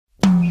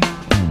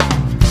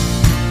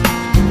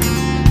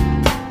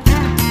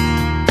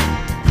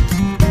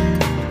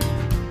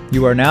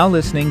You are now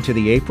listening to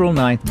the April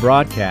 9th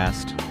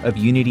broadcast of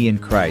Unity in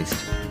Christ.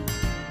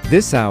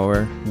 This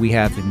hour, we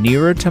have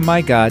Nearer to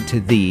My God to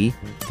Thee,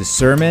 the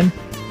sermon,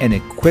 and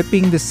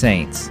equipping the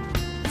saints.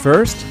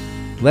 First,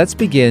 let's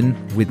begin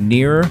with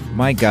Nearer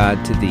My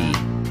God to Thee.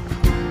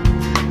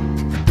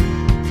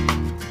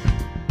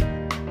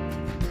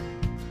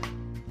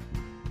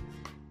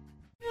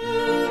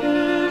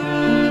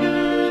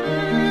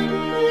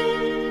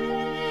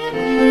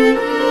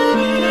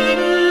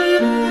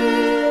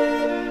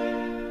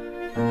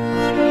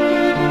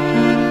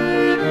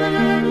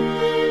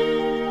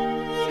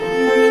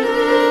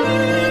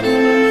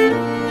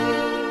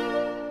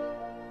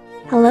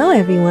 Hello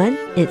everyone,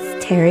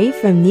 it's Terry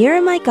from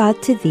Nearer My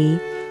God to Thee,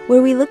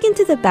 where we look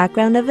into the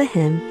background of a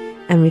hymn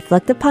and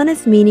reflect upon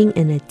its meaning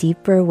in a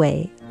deeper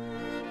way.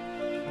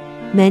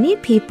 Many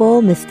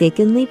people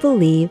mistakenly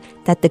believe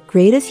that the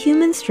greatest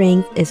human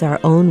strength is our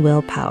own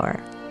willpower.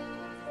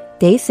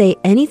 They say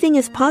anything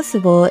is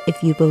possible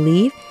if you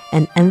believe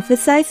and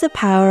emphasize the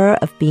power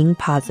of being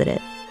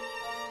positive.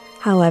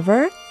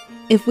 However,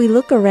 if we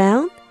look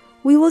around,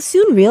 we will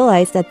soon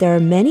realize that there are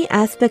many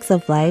aspects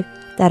of life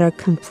that are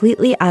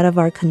completely out of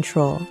our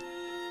control.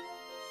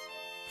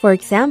 For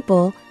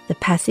example, the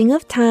passing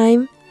of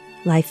time,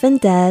 life and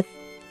death,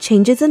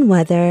 changes in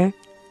weather,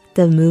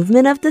 the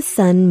movement of the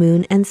sun,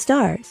 moon, and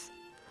stars.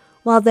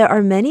 While there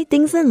are many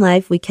things in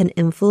life we can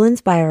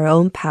influence by our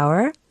own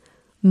power,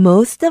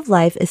 most of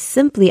life is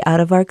simply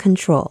out of our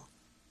control.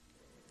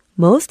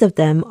 Most of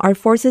them are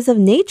forces of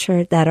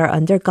nature that are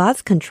under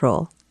God's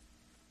control.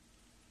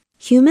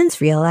 Humans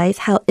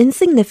realize how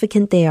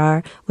insignificant they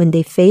are when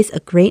they face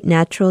a great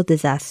natural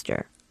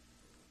disaster.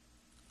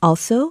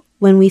 Also,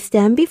 when we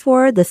stand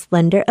before the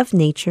splendor of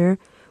nature,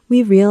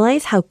 we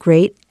realize how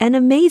great and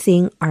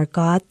amazing our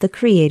God, the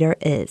Creator,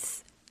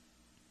 is.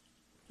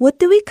 What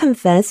do we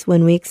confess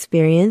when we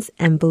experience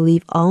and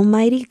believe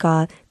Almighty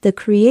God, the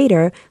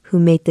Creator, who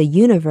made the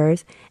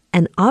universe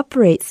and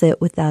operates it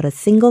without a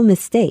single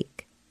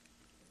mistake?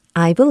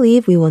 I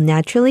believe we will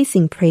naturally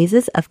sing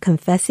praises of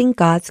confessing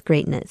God's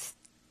greatness.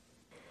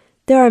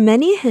 There are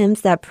many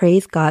hymns that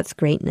praise God's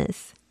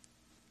greatness.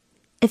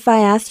 If I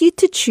asked you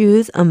to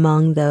choose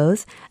among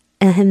those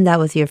a hymn that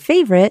was your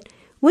favorite,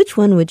 which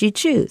one would you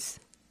choose?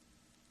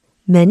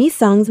 Many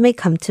songs may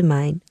come to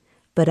mind,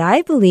 but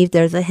I believe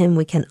there's a hymn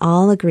we can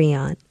all agree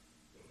on.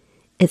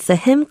 It's a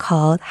hymn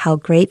called How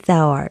Great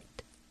Thou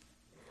Art.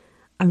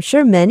 I'm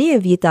sure many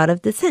of you thought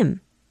of this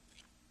hymn.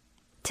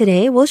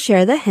 Today we'll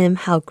share the hymn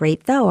How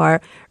Great Thou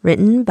Art,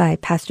 written by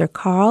Pastor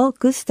Carl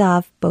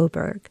Gustav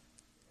Boberg.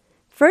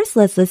 First,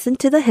 let's listen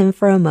to the hymn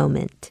for a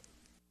moment.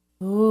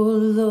 O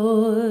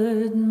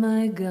Lord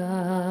my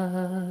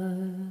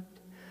God,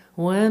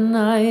 when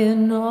I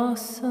in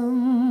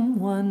awesome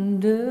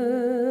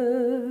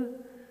wonder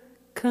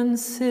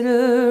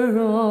consider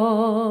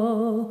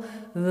all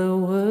the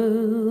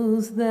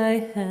worlds thy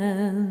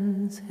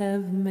hands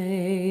have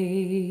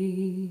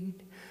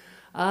made,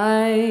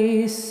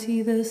 I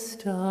see the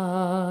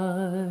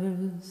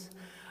stars,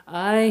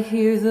 I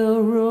hear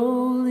the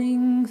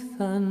rolling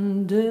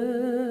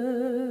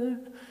thunder,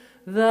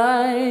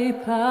 thy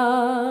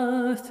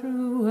power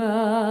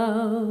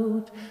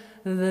throughout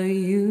the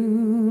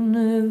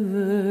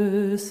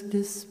universe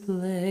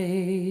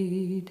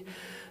displayed.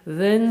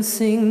 Then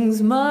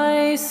sings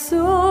my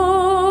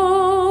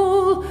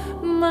soul,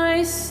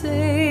 my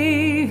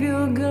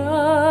Savior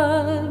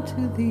God,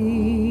 to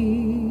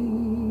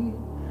thee.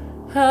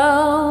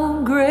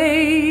 How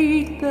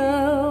great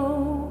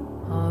thou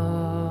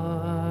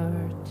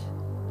art,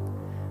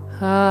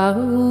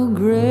 how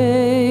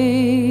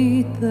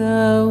great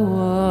thou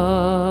art.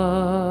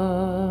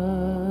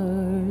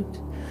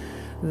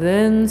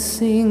 Then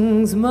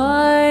sings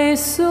my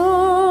soul,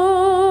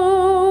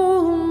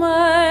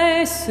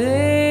 my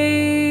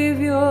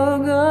Savior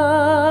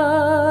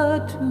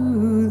God,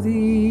 to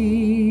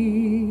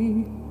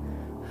thee.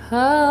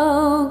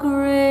 How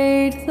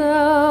great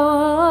thou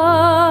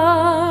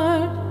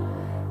art,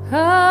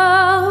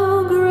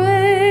 how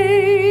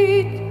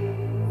great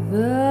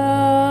thou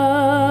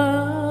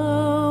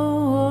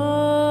art.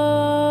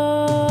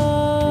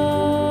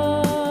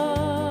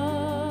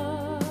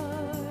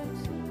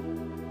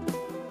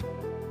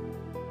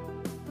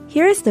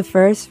 Here is the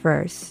first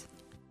verse.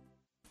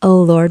 O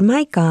Lord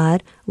my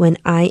God, when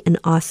I in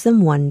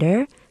awesome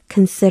wonder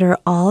consider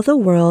all the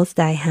worlds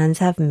thy hands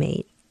have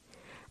made,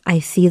 I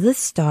see the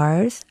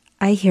stars,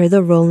 I hear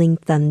the rolling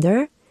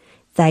thunder,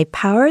 thy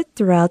power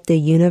throughout the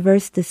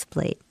universe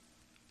displayed.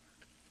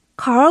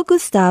 Carl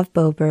Gustav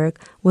Boberg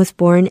was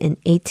born in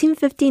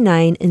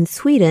 1859 in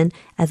Sweden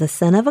as a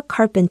son of a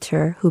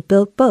carpenter who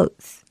built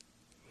boats.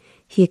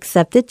 He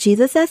accepted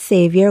Jesus as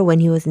Savior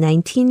when he was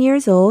 19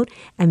 years old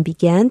and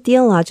began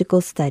theological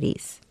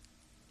studies.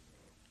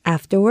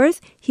 Afterwards,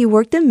 he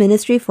worked in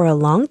ministry for a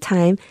long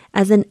time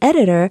as an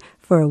editor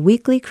for a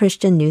weekly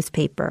Christian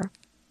newspaper.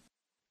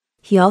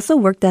 He also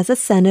worked as a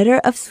senator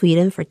of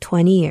Sweden for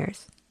 20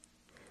 years.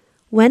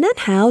 When and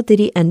how did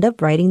he end up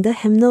writing the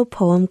hymnal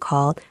poem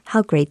called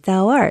How Great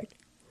Thou Art?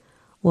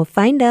 We'll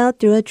find out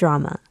through a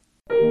drama.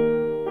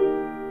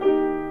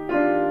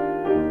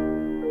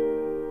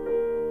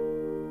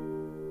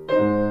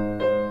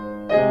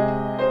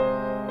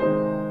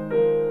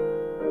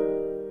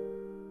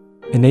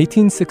 In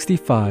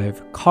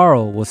 1865,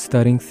 Carl was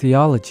studying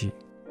theology.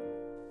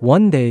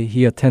 One day,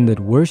 he attended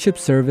worship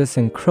service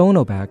in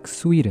Kronoberg,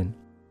 Sweden.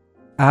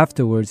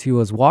 Afterwards, he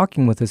was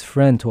walking with his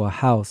friend to a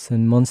house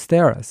in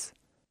Monsteras.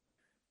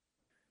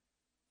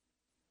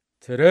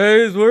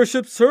 Today's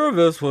worship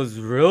service was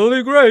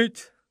really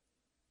great.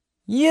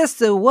 Yes,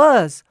 it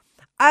was.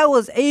 I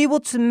was able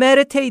to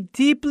meditate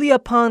deeply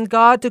upon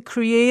God the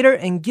Creator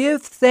and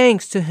give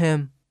thanks to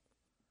Him.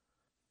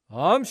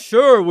 I'm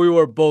sure we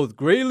were both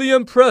greatly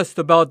impressed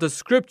about the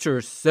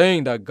scriptures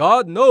saying that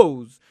God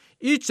knows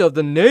each of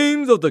the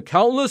names of the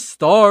countless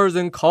stars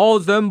and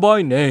calls them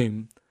by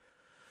name.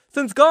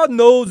 Since God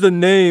knows the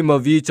name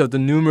of each of the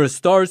numerous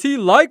stars, He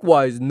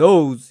likewise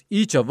knows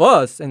each of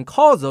us and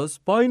calls us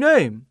by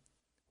name.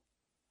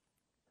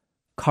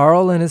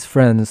 Carl and his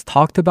friends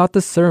talked about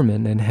the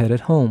sermon and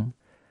headed home.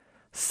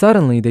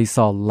 Suddenly, they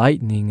saw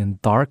lightning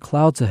and dark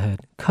clouds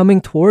ahead, coming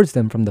towards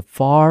them from the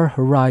far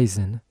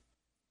horizon.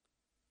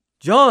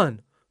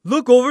 John,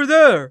 look over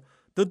there.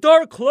 The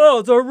dark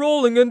clouds are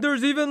rolling and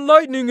there's even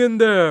lightning in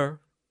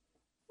there.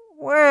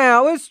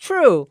 Wow, it's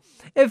true.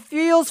 It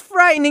feels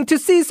frightening to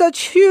see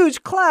such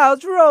huge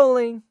clouds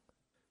rolling.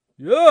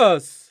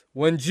 Yes,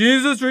 when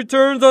Jesus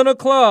returns on a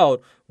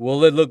cloud,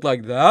 will it look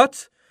like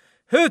that?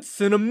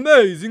 It's an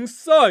amazing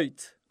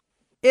sight.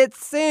 It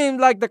seems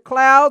like the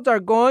clouds are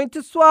going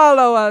to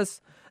swallow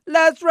us.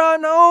 Let's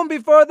run home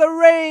before the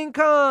rain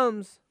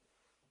comes.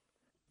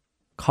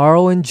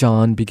 Carl and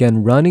John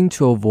began running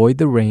to avoid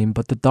the rain,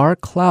 but the dark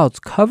clouds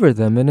covered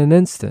them in an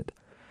instant.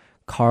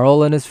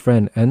 Carl and his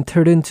friend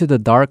entered into the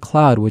dark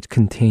cloud which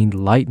contained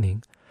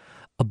lightning.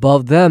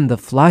 Above them, the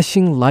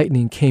flashing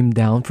lightning came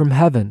down from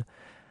heaven.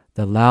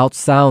 The loud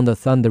sound of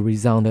thunder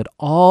resounded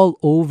all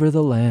over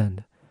the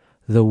land.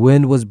 The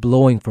wind was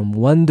blowing from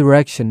one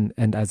direction,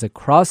 and as it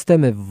crossed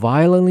them, it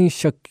violently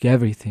shook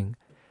everything.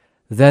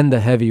 Then the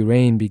heavy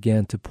rain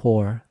began to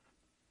pour.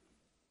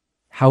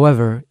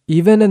 However,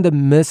 even in the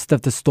midst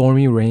of the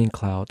stormy rain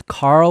cloud,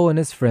 Carl and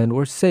his friend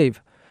were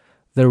safe.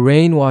 The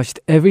rain washed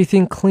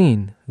everything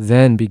clean,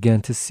 then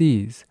began to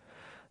cease.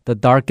 The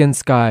darkened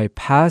sky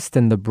passed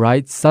and the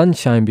bright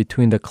sunshine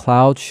between the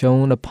clouds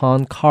shone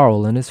upon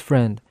Carl and his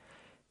friend.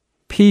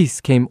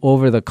 Peace came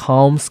over the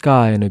calm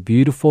sky and a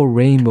beautiful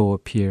rainbow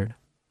appeared.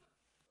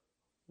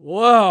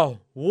 Wow,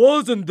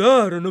 wasn't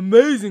that an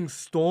amazing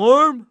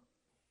storm?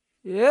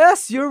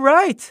 Yes, you're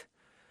right.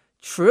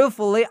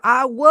 Truthfully,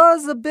 I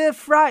was a bit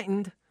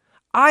frightened.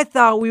 I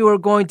thought we were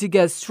going to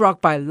get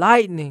struck by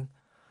lightning.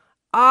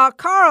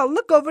 Carl,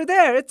 look over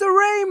there. It's a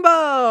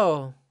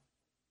rainbow.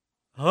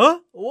 Huh?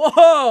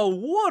 Wow,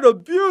 what a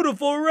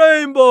beautiful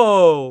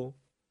rainbow!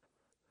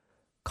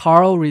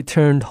 Carl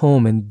returned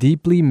home and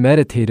deeply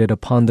meditated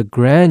upon the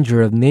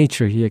grandeur of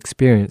nature he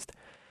experienced.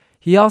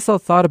 He also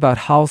thought about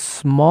how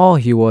small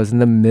he was in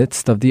the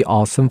midst of the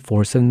awesome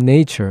force of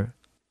nature.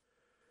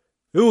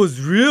 It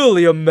was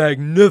really a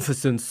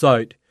magnificent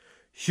sight.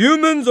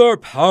 Humans are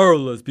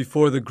powerless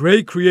before the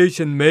great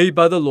creation made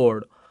by the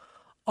Lord.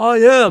 I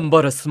am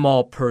but a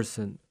small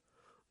person.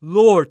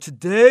 Lord,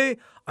 today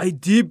I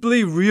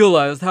deeply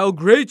realized how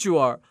great you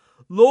are.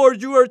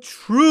 Lord, you are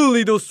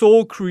truly the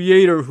sole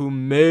creator who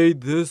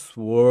made this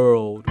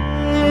world.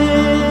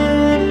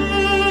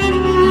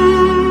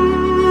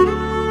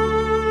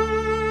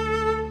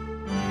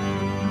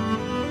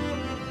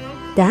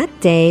 That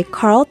day,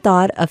 Carl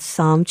thought of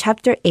Psalm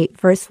chapter 8,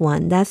 verse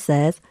 1 that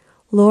says,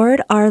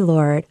 Lord, our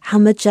Lord, how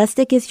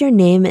majestic is your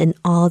name in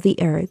all the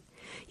earth.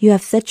 You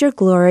have set your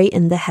glory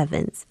in the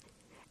heavens,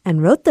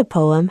 and wrote the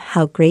poem,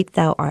 How Great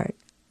Thou Art.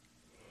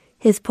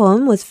 His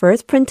poem was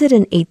first printed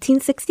in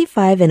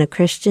 1865 in a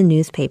Christian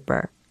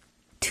newspaper.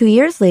 2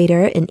 years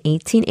later, in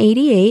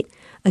 1888,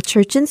 a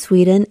church in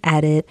Sweden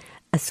added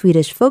a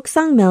Swedish folk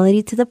song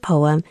melody to the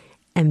poem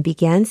and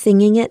began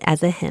singing it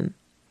as a hymn.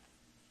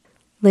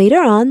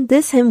 Later on,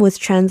 this hymn was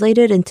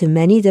translated into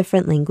many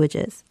different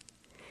languages.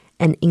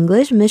 An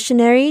English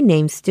missionary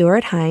named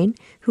Stuart Hine,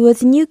 who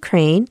was in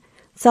Ukraine,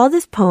 saw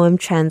this poem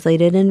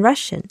translated in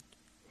Russian.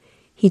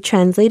 He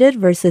translated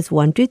verses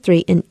 1 to 3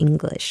 in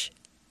English.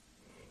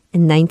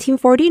 In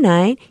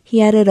 1949,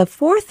 he added a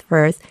fourth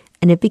verse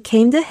and it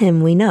became the hymn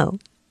we know.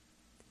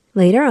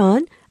 Later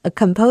on, a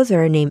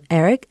composer named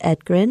Eric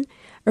Edgren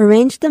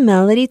arranged the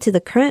melody to the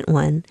current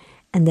one,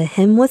 and the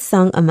hymn was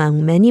sung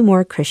among many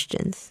more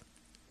Christians.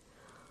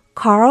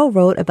 Carl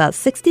wrote about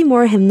 60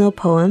 more hymnal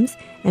poems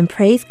and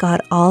praised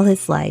God all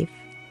his life.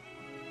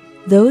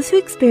 Those who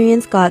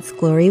experience God's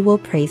glory will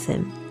praise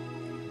Him.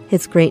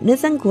 His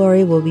greatness and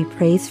glory will be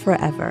praised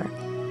forever.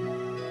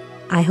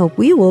 I hope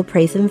we will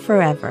praise Him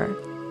forever.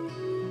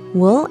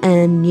 We'll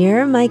end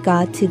Nearer My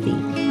God to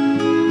Thee.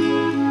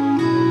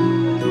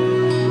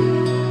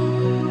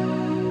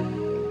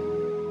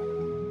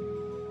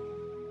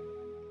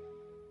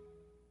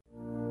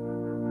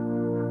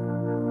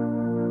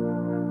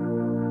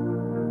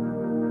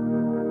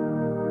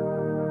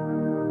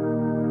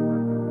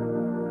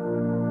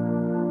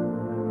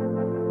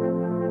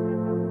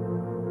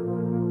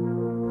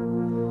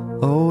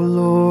 O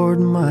Lord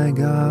my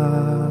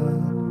God,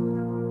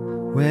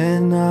 when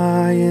Then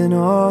I in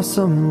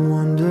awesome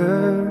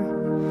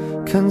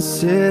wonder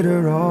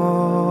consider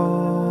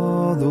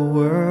all the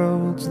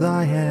worlds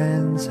thy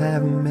hands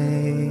have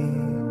made.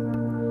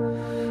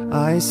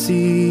 I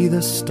see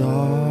the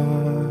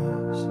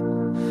stars,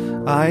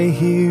 I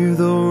hear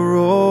the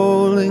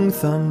rolling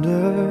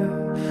thunder,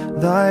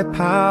 thy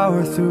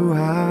power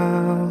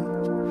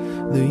throughout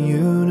the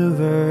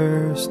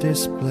universe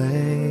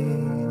displayed.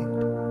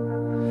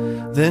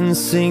 Then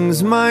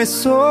sings my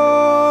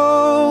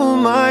soul,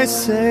 my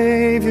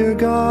Savior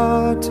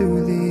God,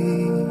 to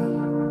thee.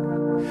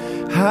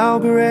 How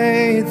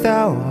great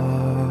thou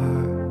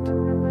art,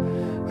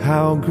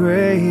 how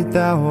great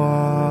thou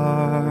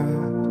art.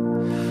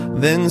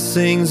 Then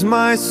sings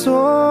my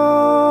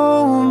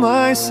soul,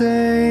 my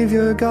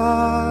Savior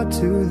God,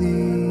 to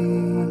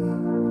thee.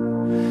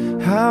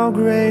 How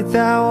great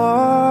thou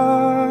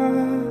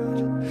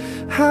art,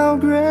 how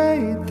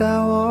great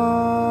thou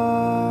art.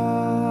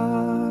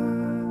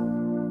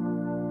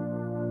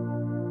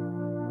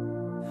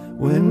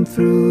 When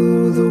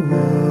through the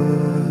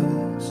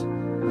woods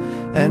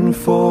and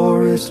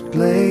forest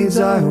glades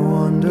I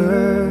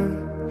wander,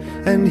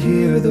 and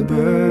hear the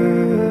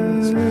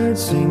birds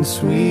sing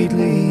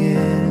sweetly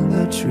in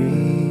the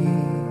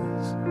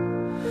trees.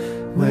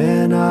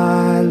 When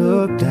I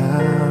look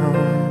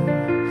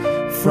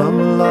down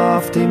from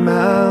lofty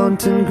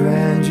mountain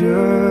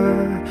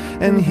grandeur,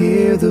 and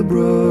hear the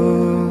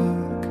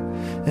brook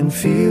and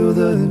feel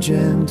the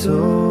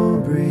gentle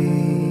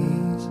breeze,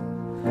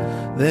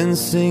 then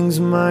sings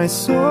my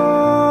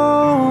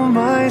soul,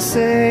 my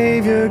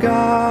Savior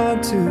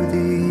God, to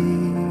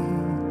thee.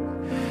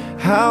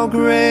 How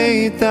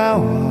great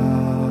thou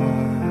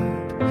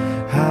art,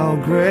 how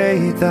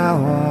great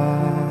thou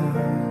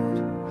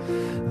art.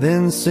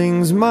 Then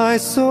sings my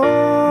soul,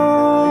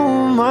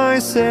 my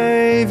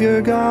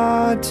Savior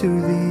God, to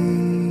thee.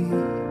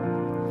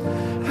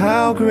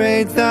 How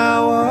great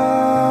thou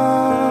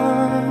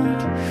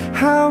art,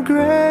 how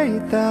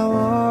great thou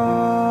art.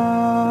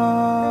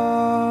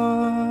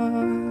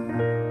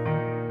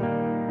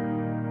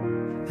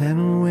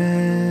 And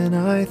when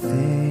I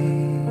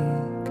think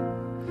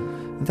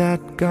that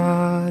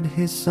God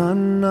his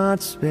Son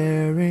not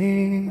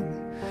sparing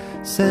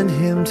sent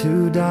him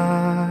to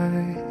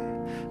die,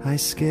 I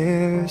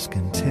scarce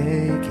can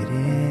take it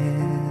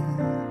in.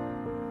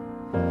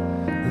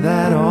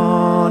 That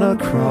on a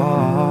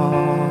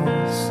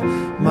cross,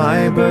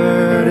 my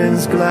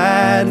burdens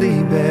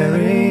gladly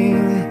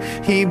bearing,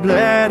 he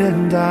bled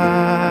and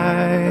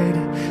died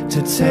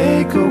to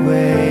take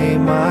away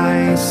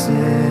my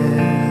sin.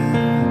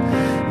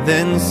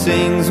 Then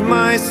sings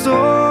my soul,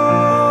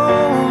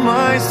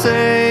 my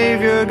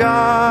Savior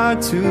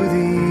God, to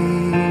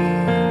thee.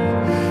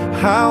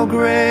 How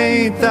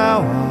great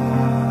thou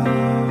art,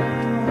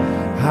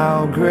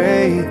 how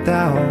great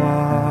thou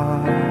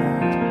art.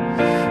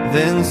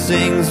 Then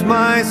sings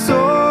my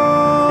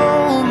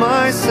soul,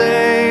 my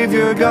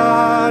Savior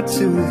God,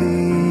 to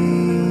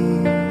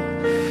thee.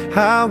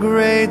 How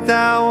great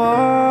thou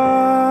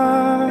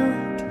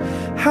art,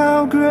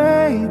 how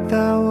great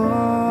thou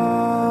art.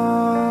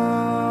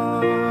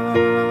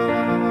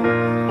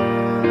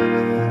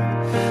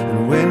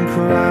 And when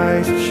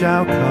Christ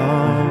shall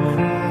come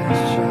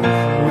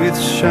with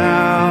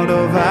shout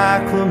of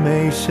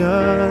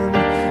acclamation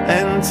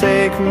and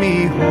take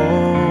me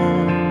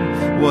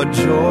home, what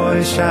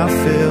joy shall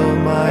fill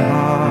my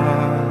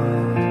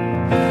heart.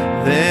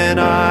 Then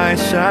I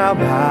shall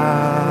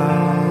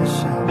bow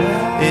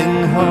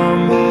in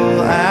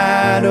humble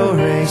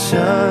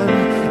adoration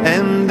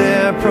and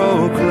there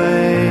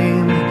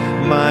proclaim,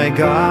 my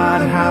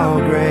God, how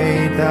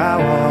great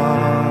thou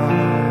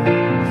art.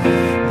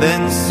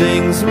 Then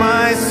sings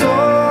my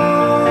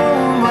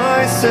soul,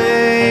 my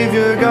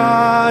Savior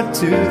God,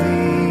 to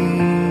thee.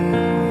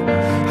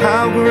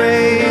 How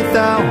great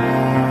thou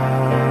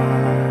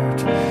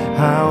art,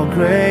 how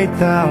great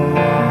thou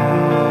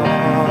art.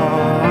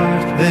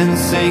 Then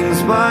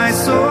sings my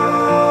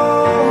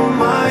soul,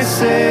 my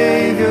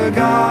Savior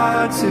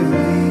God, to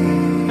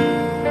thee.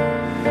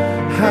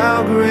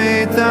 How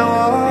great thou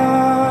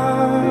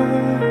art,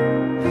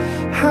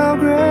 how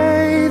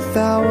great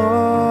thou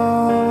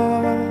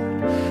art,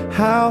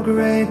 how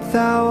great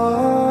thou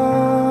art,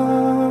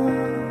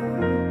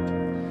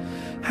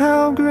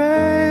 how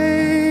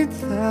great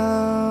thou art.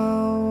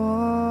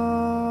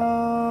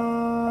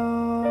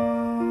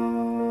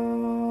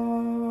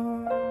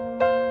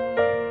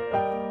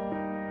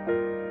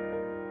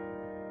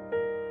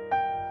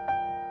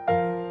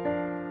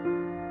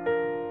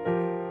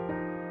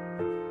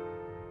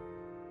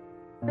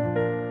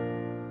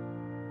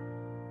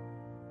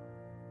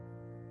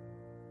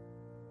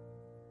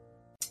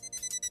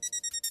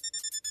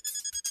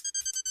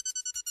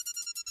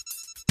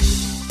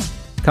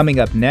 Coming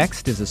up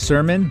next is a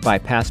sermon by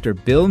Pastor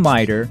Bill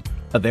Miter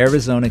of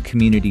Arizona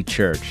Community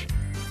Church.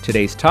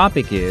 Today's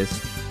topic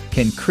is,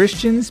 can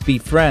Christians be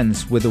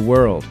friends with the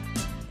world?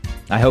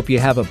 I hope you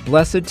have a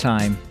blessed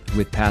time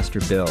with Pastor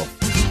Bill.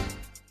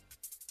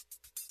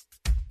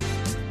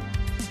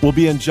 We'll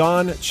be in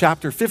John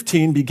chapter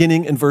 15,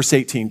 beginning in verse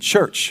 18.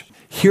 Church,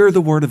 Hear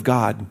the word of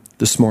God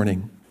this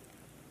morning.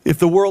 If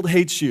the world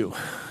hates you,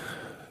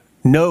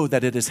 know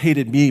that it has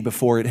hated me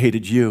before it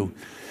hated you.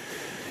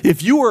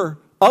 If you were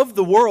of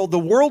the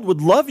world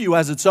would love you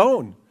as its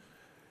own.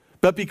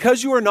 But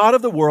because you are not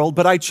of the world,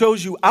 but I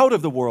chose you out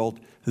of the world,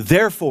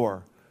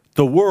 therefore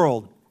the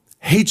world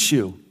hates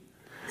you.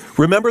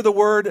 Remember the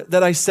word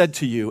that I said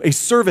to you, a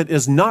servant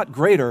is not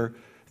greater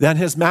than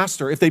his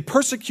master. If they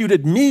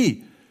persecuted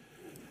me,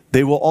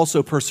 they will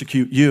also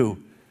persecute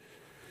you.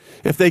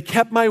 If they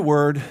kept my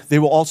word, they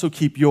will also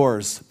keep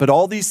yours. But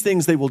all these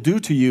things they will do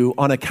to you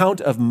on account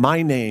of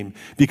my name,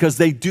 because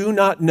they do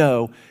not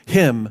know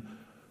him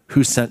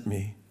who sent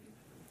me.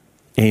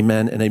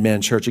 Amen and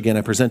amen. Church, again,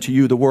 I present to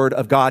you the word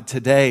of God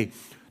today.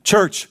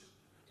 Church,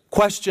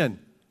 question,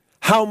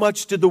 how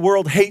much did the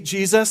world hate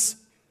Jesus?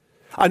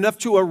 Enough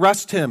to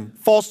arrest him,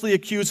 falsely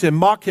accuse him,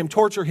 mock him,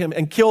 torture him,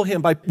 and kill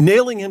him by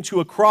nailing him to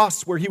a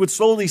cross where he would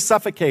slowly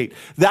suffocate.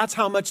 That's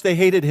how much they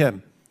hated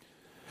him.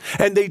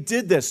 And they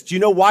did this. Do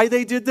you know why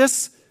they did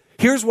this?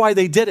 Here's why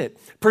they did it.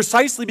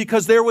 Precisely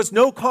because there was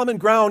no common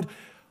ground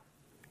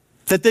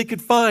that they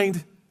could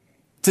find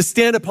to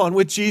stand upon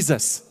with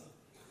Jesus.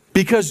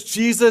 Because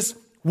Jesus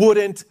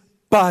wouldn't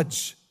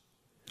budge.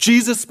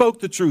 Jesus spoke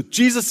the truth.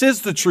 Jesus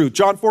is the truth.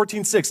 John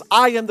 14:6.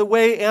 I am the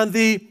way and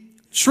the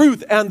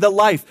truth and the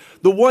life.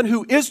 The one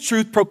who is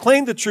truth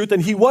proclaimed the truth,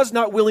 and he was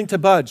not willing to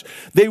budge.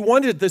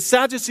 The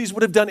Sadducees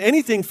would have done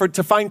anything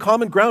to find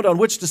common ground on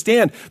which to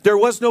stand. There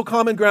was no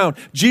common ground.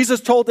 Jesus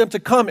told them to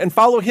come and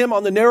follow him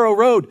on the narrow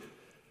road.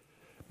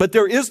 But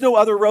there is no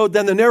other road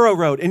than the narrow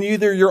road, and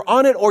either you're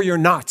on it or you're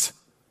not.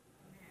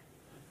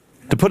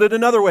 To put it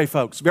another way,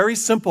 folks, very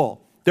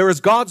simple. There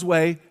is God's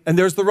way and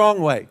there's the wrong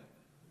way.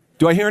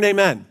 Do I hear an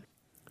amen?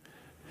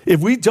 If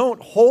we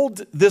don't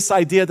hold this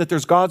idea that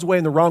there's God's way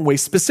and the wrong way,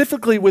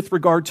 specifically with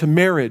regard to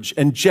marriage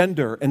and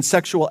gender and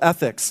sexual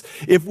ethics,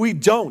 if we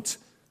don't,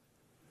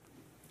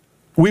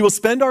 we will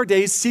spend our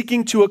days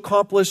seeking to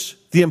accomplish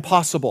the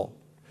impossible.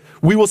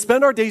 We will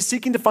spend our days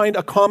seeking to find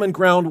a common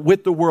ground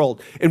with the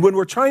world. And when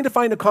we're trying to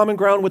find a common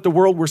ground with the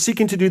world, we're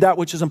seeking to do that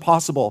which is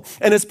impossible.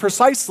 And it's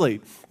precisely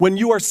when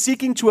you are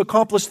seeking to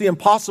accomplish the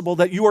impossible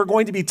that you are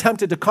going to be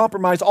tempted to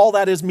compromise all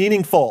that is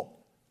meaningful.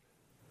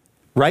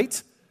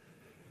 Right?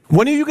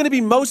 When are you going to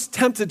be most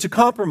tempted to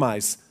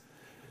compromise?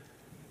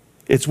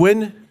 It's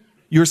when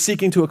you're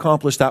seeking to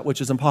accomplish that which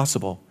is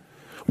impossible.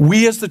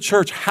 We as the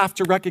church have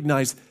to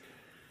recognize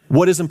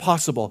what is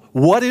impossible.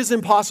 What is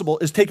impossible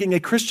is taking a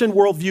Christian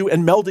worldview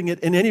and melding it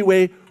in any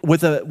way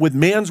with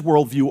man's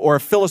worldview or a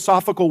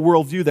philosophical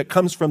worldview that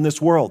comes from this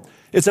world.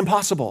 It's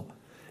impossible.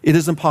 It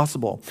is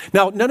impossible.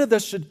 Now, none of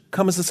this should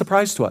come as a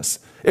surprise to us.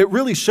 It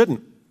really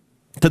shouldn't.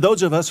 To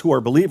those of us who are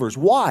believers.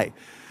 Why?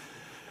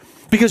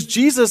 Because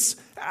Jesus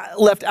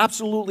left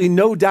absolutely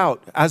no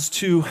doubt as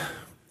to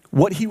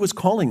what he was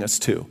calling us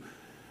to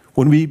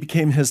when we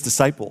became his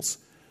disciples.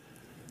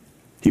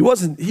 He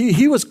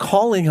was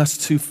calling us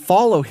to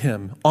follow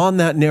him on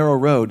that narrow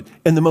road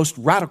in the most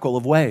radical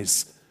of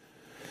ways.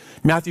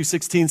 Matthew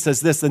 16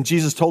 says this, then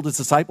Jesus told his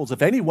disciples,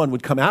 if anyone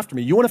would come after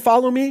me, you want to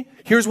follow me?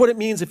 Here's what it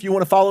means if you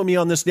want to follow me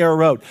on this narrow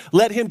road.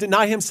 Let him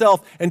deny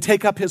himself and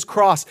take up his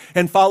cross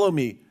and follow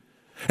me.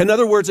 In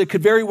other words, it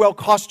could very well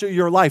cost you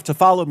your life to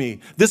follow me.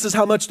 This is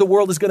how much the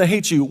world is going to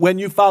hate you when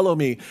you follow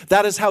me.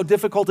 That is how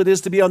difficult it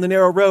is to be on the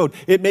narrow road.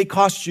 It may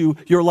cost you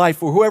your life.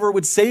 For whoever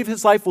would save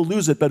his life will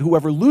lose it, but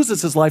whoever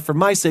loses his life for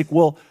my sake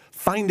will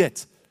find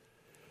it.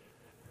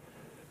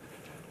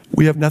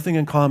 We have nothing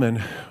in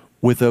common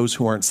with those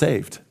who aren't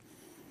saved.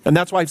 And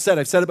that's why I've said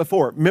it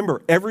before.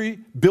 Remember,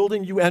 every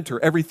building you enter,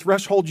 every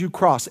threshold you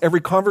cross,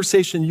 every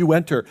conversation you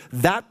enter,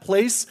 that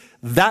place,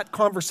 that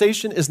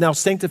conversation is now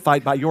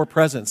sanctified by your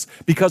presence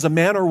because a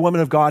man or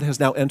woman of God has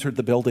now entered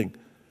the building.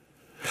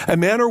 A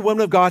man or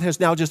woman of God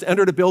has now just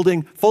entered a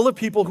building full of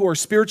people who are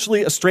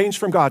spiritually estranged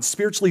from God,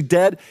 spiritually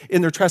dead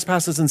in their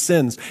trespasses and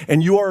sins,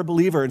 and you are a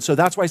believer. And so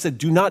that's why I said,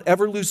 do not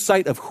ever lose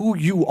sight of who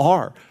you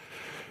are.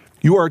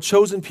 You are a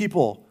chosen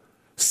people,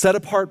 set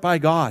apart by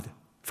God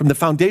from the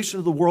foundation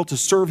of the world to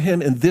serve him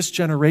in this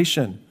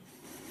generation.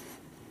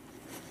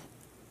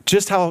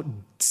 Just how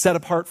set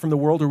apart from the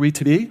world are we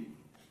to be?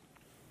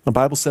 The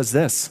Bible says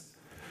this,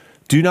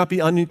 do not be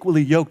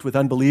unequally yoked with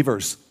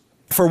unbelievers.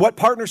 For what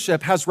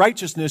partnership has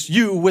righteousness,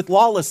 you with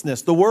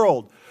lawlessness, the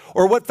world?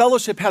 Or what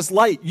fellowship has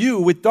light, you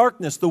with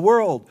darkness, the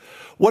world?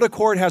 What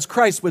accord has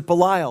Christ with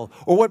Belial?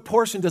 Or what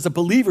portion does a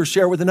believer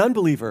share with an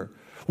unbeliever?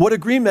 What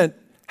agreement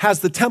has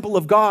the temple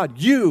of God,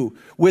 you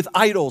with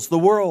idols, the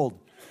world?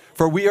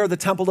 For we are the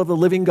temple of the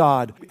living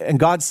God. And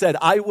God said,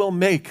 I will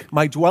make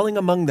my dwelling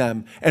among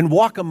them and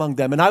walk among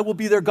them, and I will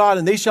be their God,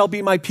 and they shall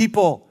be my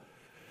people.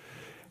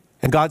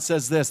 And God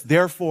says this,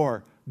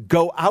 therefore,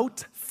 go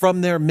out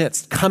from their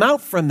midst, come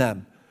out from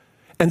them,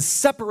 and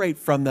separate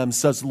from them,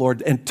 says the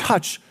Lord, and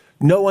touch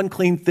no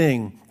unclean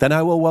thing. Then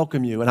I will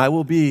welcome you, and I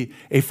will be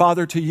a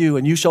father to you,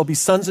 and you shall be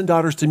sons and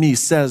daughters to me,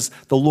 says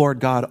the Lord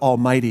God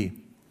Almighty.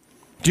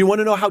 Do you want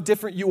to know how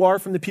different you are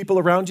from the people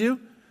around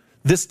you?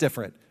 This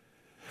different.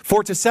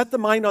 For to set the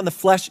mind on the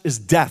flesh is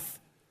death,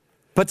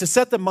 But to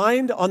set the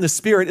mind on the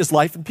Spirit is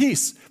life and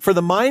peace. For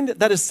the mind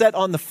that is set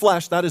on the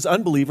flesh, that is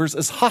unbelievers,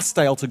 is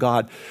hostile to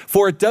God.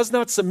 For it does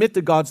not submit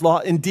to God's law.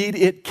 Indeed,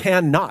 it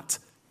cannot.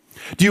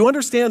 Do you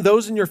understand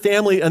those in your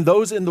family and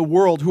those in the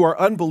world who are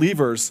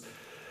unbelievers?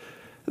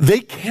 They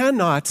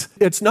cannot.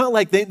 It's not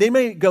like they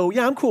may go,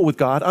 yeah, I'm cool with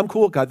God. I'm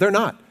cool with God. They're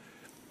not.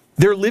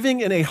 They're living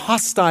in a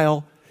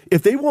hostile,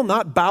 if they will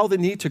not bow the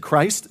knee to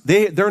Christ,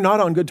 they're not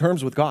on good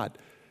terms with God.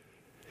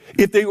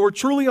 If they were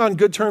truly on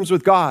good terms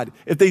with God,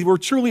 if they were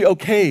truly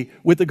okay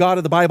with the God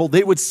of the Bible,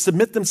 they would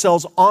submit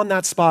themselves on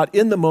that spot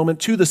in the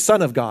moment to the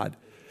Son of God.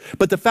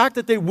 But the fact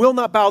that they will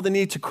not bow the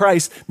knee to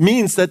Christ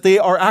means that they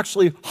are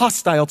actually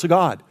hostile to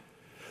God.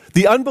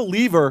 The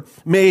unbeliever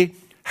may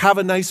have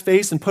a nice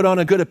face and put on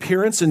a good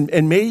appearance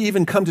and may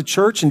even come to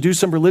church and do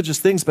some religious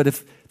things, but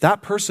if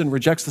that person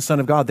rejects the Son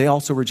of God, they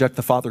also reject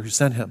the Father who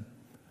sent him.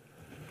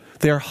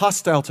 They are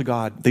hostile to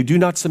God. They do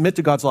not submit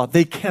to God's law.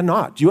 They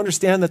cannot. Do you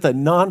understand that the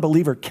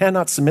non-believer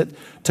cannot submit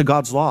to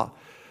God's law?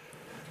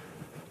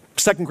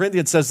 2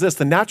 Corinthians says this,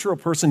 the natural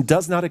person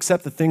does not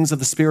accept the things of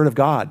the Spirit of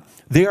God.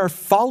 They are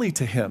folly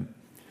to him.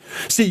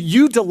 See,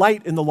 you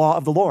delight in the law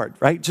of the Lord,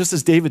 right? Just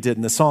as David did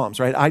in the Psalms,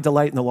 right? I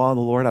delight in the law of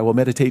the Lord. I will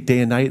meditate day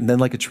and night, and then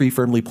like a tree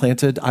firmly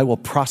planted, I will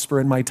prosper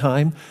in my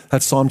time.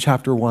 That's Psalm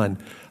chapter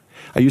 1.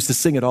 I used to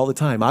sing it all the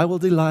time. I will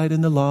delight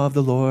in the law of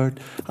the Lord.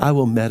 I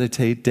will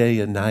meditate day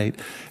and night.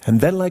 And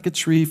then like a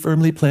tree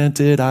firmly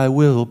planted, I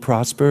will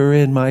prosper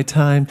in my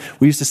time.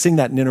 We used to sing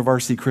that in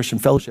InterVarsity Christian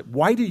Fellowship.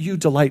 Why do you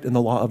delight in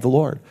the law of the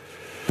Lord?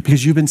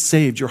 Because you've been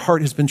saved. Your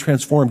heart has been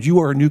transformed. You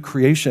are a new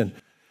creation.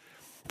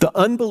 The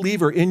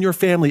unbeliever in your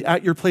family,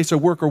 at your place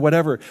of work or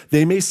whatever,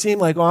 they may seem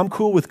like, oh, I'm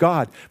cool with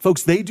God.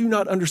 Folks, they do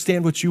not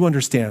understand what you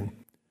understand.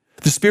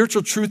 The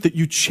spiritual truth that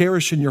you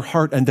cherish in your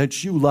heart and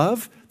that you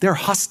love, they're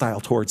hostile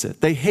towards it.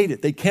 They hate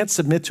it. They can't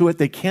submit to it.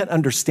 They can't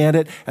understand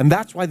it. And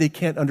that's why they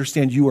can't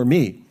understand you or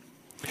me.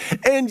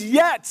 And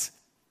yet,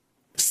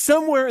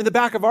 somewhere in the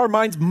back of our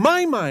minds,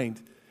 my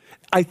mind,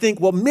 I think,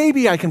 well,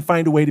 maybe I can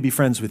find a way to be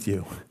friends with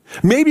you.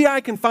 Maybe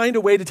I can find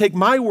a way to take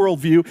my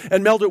worldview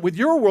and meld it with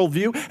your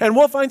worldview, and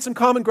we'll find some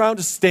common ground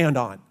to stand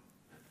on.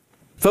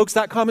 Folks,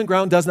 that common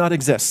ground does not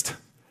exist.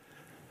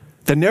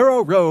 The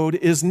narrow road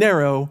is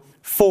narrow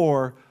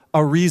for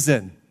a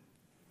reason.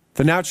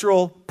 The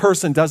natural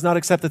person does not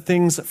accept the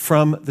things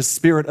from the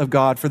Spirit of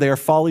God, for they are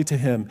folly to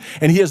him.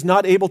 And he is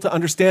not able to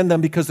understand them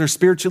because they're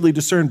spiritually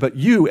discerned. But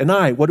you and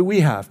I, what do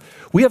we have?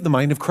 We have the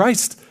mind of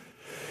Christ.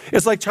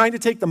 It's like trying to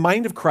take the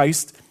mind of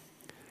Christ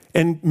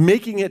and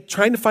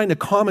trying to find a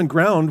common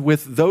ground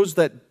with those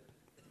that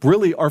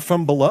really are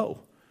from below,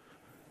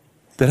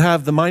 that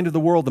have the mind of the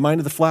world, the mind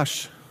of the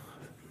flesh,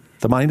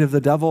 the mind of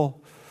the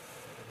devil.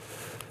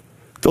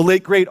 The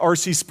late, great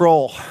R.C.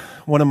 Sproul,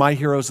 one of my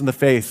heroes in the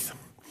faith,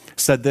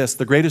 said this,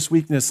 the greatest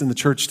weakness in the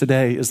church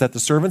today is that the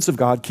servants of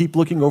God keep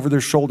looking over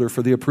their shoulder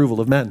for the approval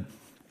of men.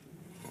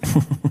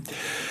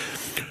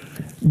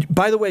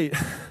 By the way,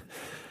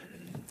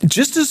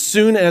 just as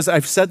soon as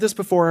I've said this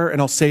before, and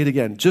I'll say it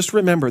again, just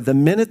remember, the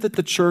minute that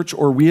the church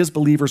or we as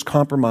believers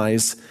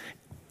compromise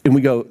and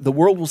we go, the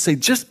world will say,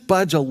 just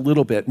budge a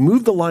little bit,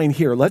 move the line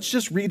here. Let's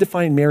just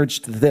redefine marriage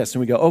to this. And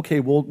we go,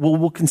 okay,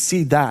 we'll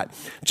concede that.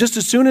 Just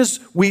as soon as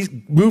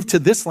we move to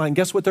this line,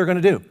 guess what they're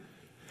going to do?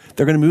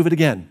 They're going to move it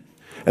again.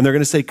 And they're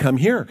going to say, come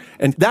here.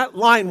 And that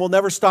line will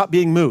never stop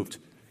being moved.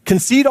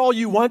 Concede all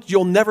you want,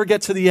 you'll never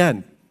get to the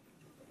end.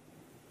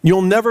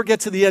 You'll never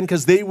get to the end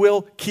because they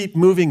will keep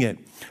moving it.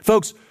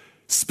 Folks,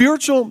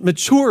 spiritual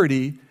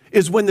maturity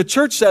is when the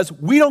church says,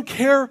 we don't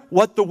care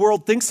what the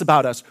world thinks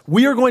about us.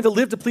 We are going to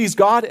live to please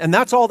God, and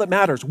that's all that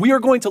matters. We are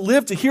going to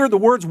live to hear the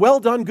words,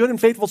 well done, good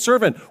and faithful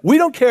servant. We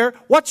don't care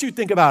what you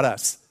think about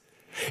us.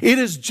 It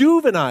is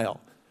juvenile.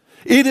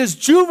 It is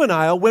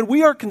juvenile when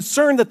we are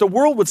concerned that the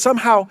world would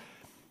somehow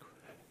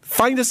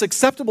find us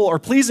acceptable or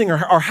pleasing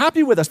or are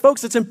happy with us.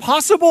 Folks, it's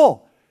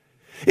impossible.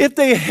 If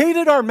they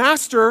hated our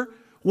master,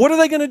 what are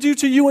they going to do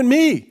to you and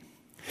me?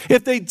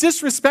 If they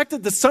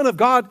disrespected the Son of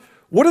God,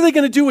 what are they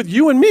going to do with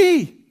you and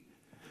me?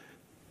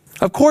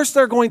 Of course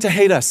they're going to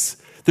hate us.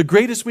 The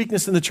greatest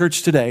weakness in the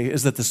church today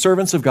is that the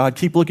servants of God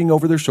keep looking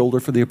over their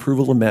shoulder for the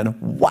approval of men.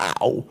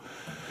 Wow.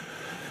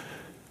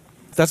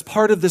 That's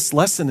part of this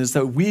lesson, is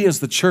that we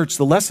as the church,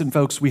 the lesson,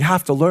 folks, we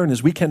have to learn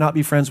is we cannot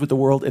be friends with the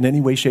world in any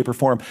way, shape, or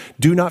form.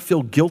 Do not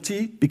feel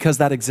guilty because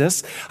that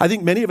exists. I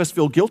think many of us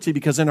feel guilty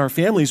because in our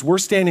families, we're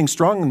standing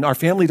strong and our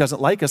family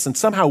doesn't like us, and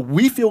somehow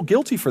we feel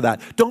guilty for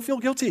that. Don't feel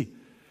guilty.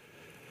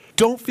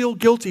 Don't feel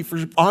guilty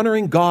for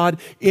honoring God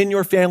in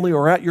your family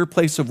or at your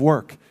place of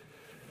work.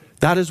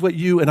 That is what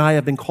you and I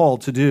have been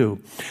called to do.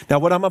 Now,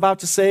 what I'm about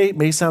to say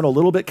may sound a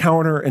little bit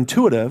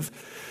counterintuitive,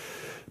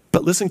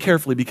 but listen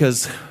carefully,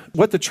 because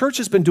what the church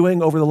has been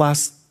doing over the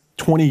last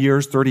 20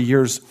 years, 30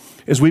 years,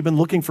 is we've been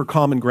looking for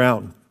common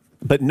ground.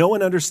 But no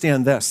one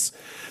understands this.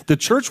 The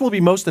church will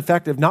be most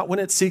effective not when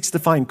it seeks to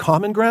find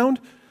common ground,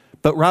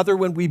 but rather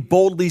when we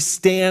boldly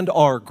stand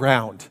our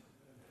ground.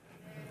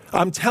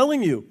 I'm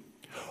telling you,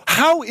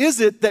 how is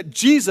it that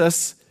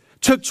Jesus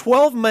took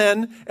 12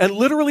 men and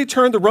literally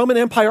turned the Roman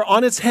Empire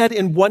on its head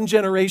in one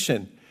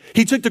generation?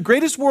 He took the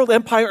greatest world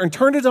empire and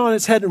turned it on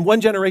its head in one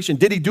generation.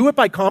 Did he do it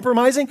by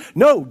compromising?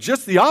 No,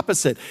 just the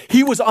opposite.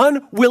 He was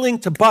unwilling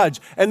to budge,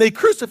 and they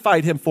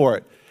crucified him for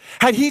it.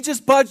 Had he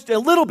just budged a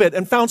little bit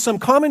and found some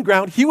common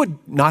ground, he would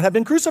not have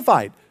been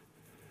crucified.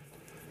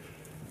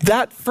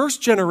 That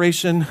first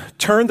generation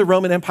turned the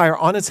Roman Empire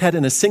on its head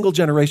in a single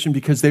generation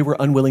because they were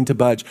unwilling to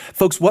budge.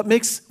 Folks,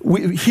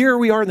 here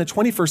we are in the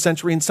 21st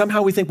century, and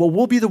somehow we think, well,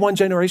 we'll be the one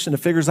generation that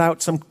figures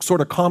out some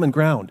sort of common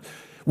ground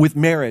with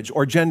marriage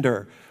or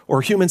gender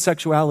or human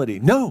sexuality.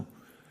 No.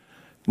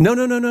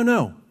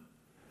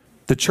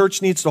 The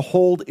church needs to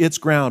hold its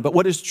ground. But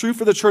what is true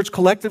for the church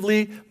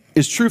collectively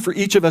is true for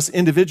each of us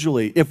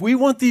individually. If we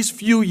want these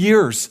few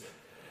years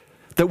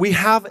that we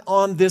have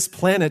on this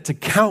planet to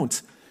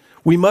count,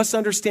 we must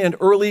understand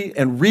early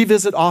and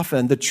revisit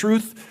often the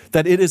truth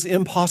that it is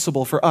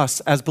impossible for us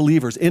as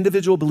believers,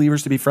 individual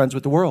believers, to be friends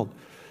with the world.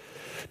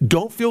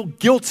 Don't feel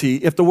guilty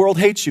if the world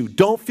hates you.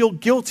 Don't feel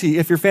guilty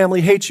if your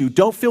family hates you.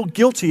 Don't feel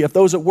guilty if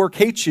those at work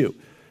hate you.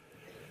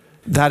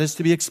 That is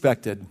to be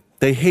expected.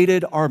 They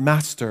hated our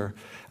master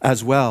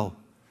as well.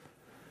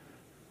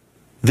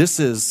 This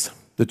is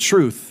the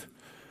truth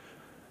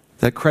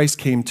that Christ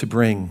came to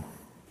bring.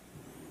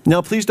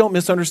 Now, please don't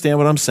misunderstand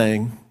what I'm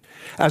saying.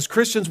 As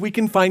Christians, we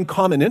can find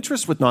common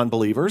interests with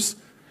non-believers,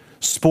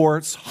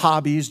 sports,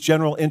 hobbies,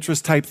 general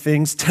interest type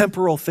things,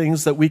 temporal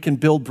things that we can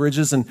build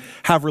bridges and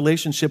have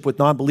relationship with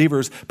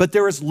non-believers. But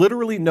there is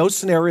literally no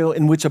scenario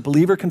in which a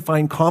believer can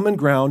find common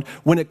ground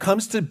when it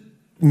comes to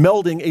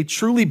melding a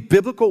truly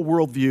biblical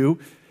worldview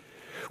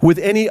with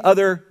any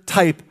other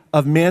type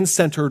of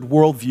man-centered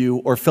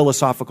worldview or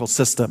philosophical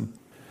system.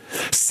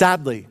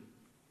 Sadly,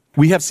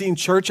 we have seen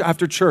church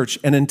after church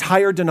and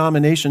entire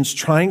denominations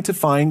trying to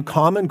find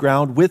common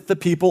ground with the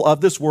people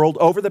of this world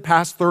over the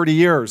past 30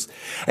 years.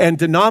 And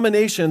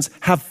denominations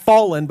have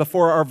fallen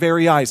before our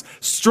very eyes.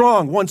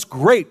 Strong, once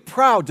great,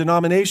 proud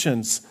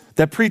denominations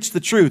that preach the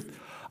truth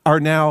are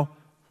now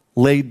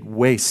laid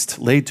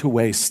to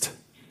waste.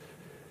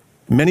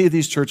 Many of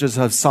these churches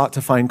have sought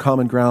to find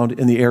common ground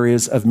in the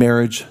areas of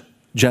marriage,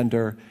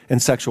 gender,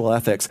 and sexual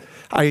ethics.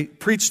 I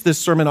preached this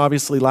sermon,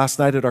 obviously, last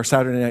night at our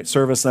Saturday night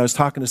service, and I was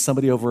talking to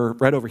somebody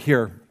right over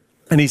here,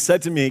 and he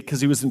said to me,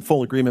 because he was in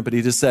full agreement, but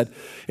he just said,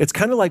 it's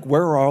kind of like,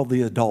 where are all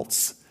the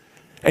adults?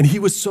 And he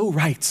was so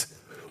right.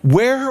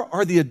 Where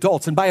are the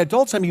adults? And by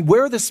adults, I mean,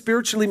 where are the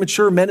spiritually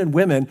mature men and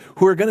women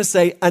who are going to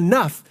say,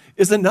 enough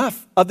is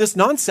enough of this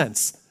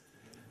nonsense?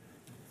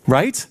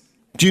 Right?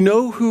 Do you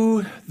know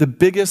who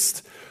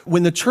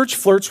when the church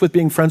flirts with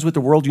being friends with the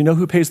world, do you know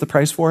who pays the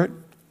price for it?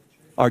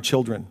 Our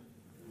children.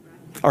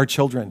 Our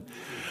children.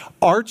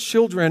 Our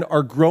children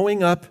are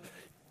growing up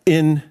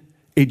in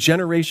a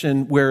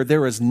generation where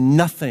there is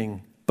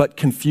nothing but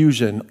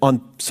confusion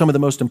on some of the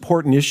most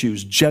important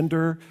issues,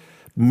 gender,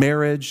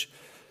 marriage,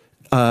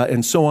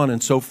 and so on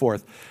and so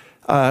forth.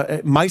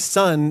 My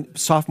son,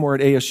 sophomore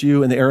at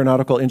ASU in the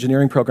aeronautical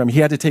engineering program, he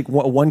had to take a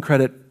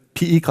one-credit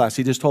PE class.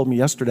 He just told me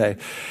yesterday.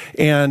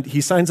 And he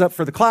signs up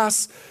for the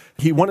class.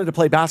 He wanted to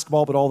play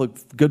basketball, but all the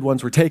good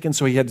ones were taken,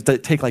 so he had to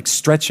take like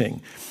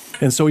stretching.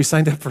 And so he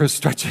signed up for a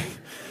stretching.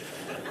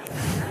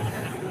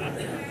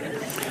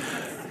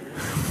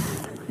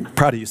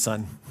 Proud of you,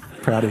 son.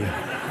 Proud of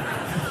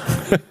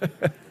you.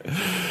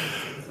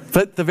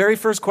 But the very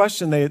first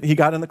question he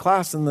got in the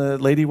class, and the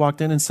lady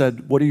walked in and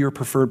said, what are your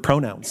preferred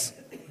pronouns?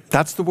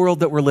 That's the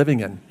world that we're living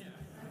in.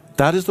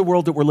 That is the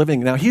world that we're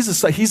living in. Now,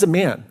 he's a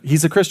man.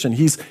 He's a Christian.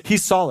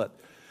 He's solid.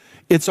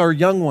 It's our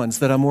young ones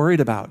that I'm worried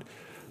about.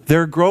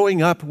 They're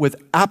growing up with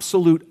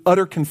absolute,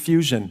 utter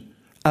confusion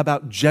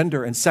about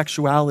gender and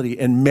sexuality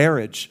and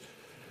marriage.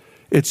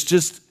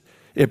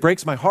 It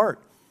breaks my heart.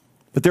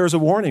 But there is a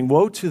warning.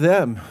 Woe to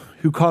them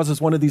who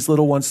causes one of these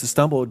little ones to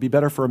stumble. It would be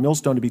better for a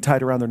millstone to be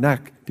tied around their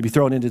neck, to be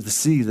thrown into the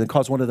sea, than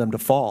cause one of them to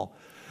fall.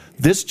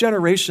 This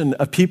generation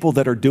of people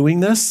that are doing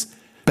this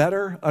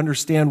better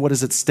understand what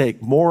is at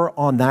stake. More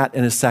on that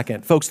in a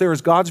second. Folks, there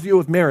is God's view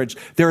of marriage.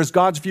 There is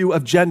God's view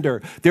of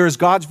gender. There is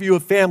God's view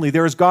of family.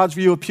 There is God's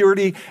view of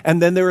purity.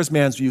 And then there is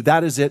man's view.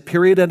 That is it.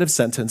 Period. End of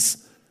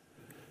sentence.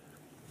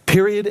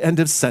 Period. End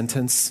of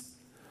sentence.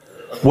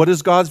 What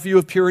is God's view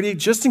of purity?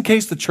 Just in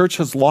case the church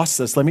has lost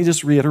this, let me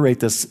just reiterate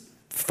this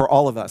for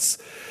all of us,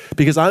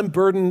 because I'm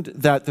burdened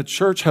that the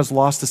church has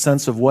lost a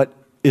sense of what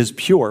is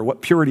pure,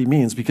 what purity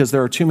means, because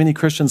there are too many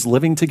Christians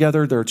living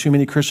together. There are too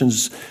many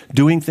Christians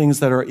doing things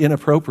that are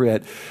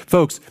inappropriate.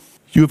 Folks,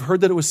 you have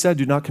heard that it was said,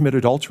 do not commit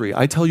adultery.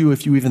 I tell you,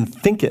 if you even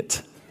think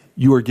it,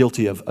 you are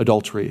guilty of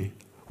adultery.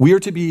 We are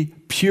to be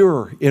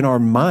pure in our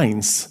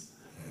minds,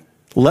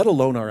 let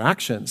alone our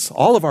actions.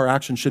 All of our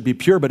actions should be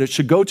pure, but it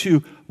should go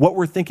to what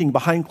we're thinking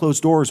behind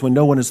closed doors when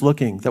no one is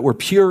looking, that we're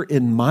pure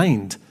in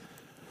mind.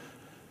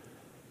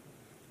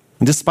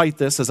 And despite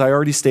this, as I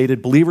already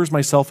stated, believers,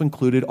 myself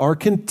included, are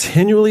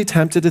continually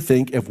tempted to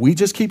think if we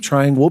just keep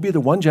trying, we'll be the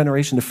one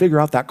generation to figure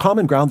out that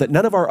common ground that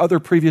none of our other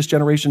previous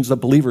generations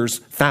of believers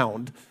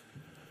found.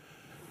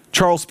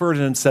 Charles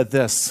Spurgeon said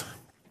this,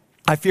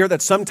 I fear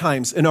that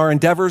sometimes in our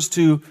endeavors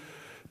to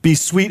be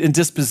sweet in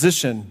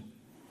disposition,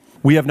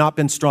 We have not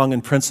been strong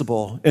in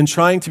principle. In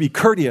trying to be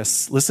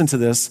courteous, listen to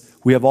this,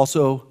 we have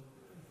also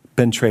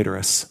been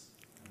traitorous.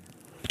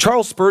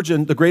 Charles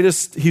Spurgeon, the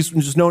greatest, he's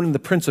just known as the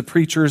Prince of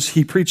Preachers.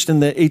 He preached in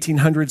the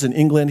 1800s in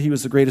England. He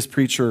was the greatest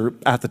preacher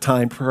at the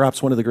time,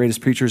 perhaps one of the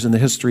greatest preachers in the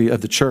history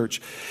of the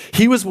church.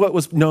 He was what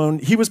was known,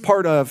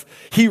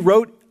 he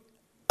wrote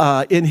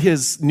in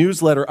his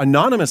newsletter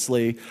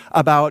anonymously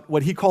about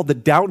what he called the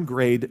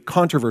downgrade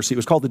controversy. It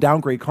was called the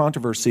downgrade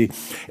controversy.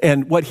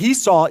 And what he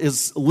saw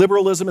is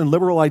liberalism and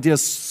liberal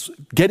ideas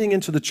getting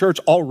into the church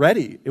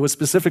already. It was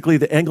specifically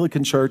the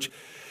Anglican church.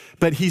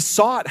 But he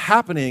saw it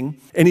happening,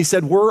 and he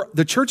said,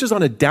 the church is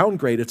on a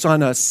downgrade. It's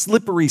on a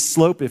slippery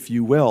slope, if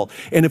you will.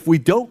 And if we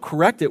don't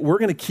correct it, we're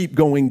going to keep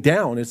going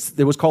down.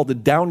 It was called the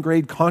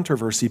downgrade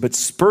controversy. But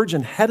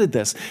Spurgeon headed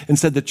this and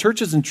said, the church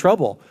is in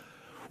trouble.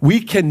 We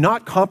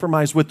cannot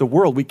compromise with the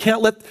world. We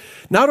can't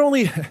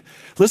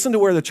listen to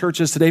where the church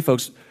is today,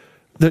 folks.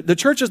 The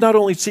church is not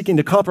only seeking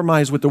to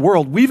compromise with the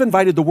world, we've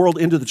invited the world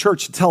into the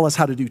church to tell us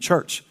how to do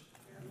church.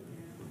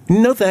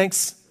 No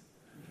thanks.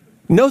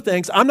 No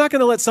thanks. I'm not going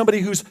to let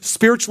somebody who's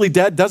spiritually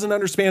dead, doesn't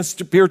understand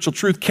spiritual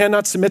truth,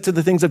 cannot submit to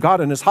the things of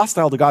God, and is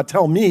hostile to God,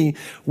 tell me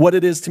what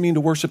it is to mean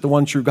to worship the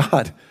one true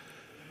God.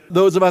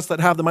 Those of us that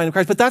have the mind of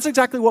Christ. But that's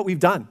exactly what we've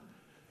done.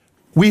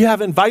 We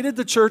have invited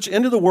the church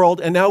into the world,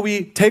 and now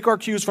we take our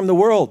cues from the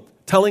world,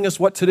 telling us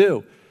what to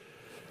do.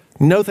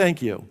 No thank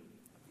you.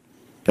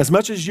 As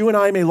much as you and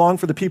I may long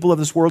for the people of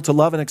this world to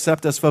love and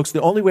accept us, folks, the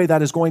only way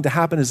that is going to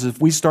happen is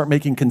if we start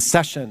making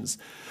concessions.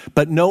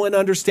 But know and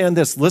understand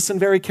this. Listen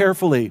very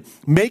carefully.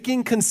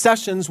 Making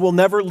concessions will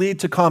never lead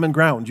to common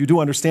ground. You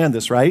do understand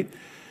this, right?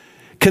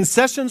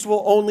 Concessions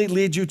will only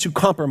lead you to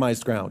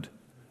compromised ground.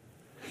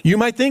 You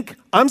might think,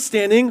 I'm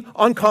standing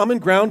on common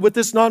ground with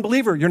this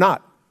non-believer. You're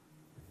not.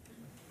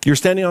 You're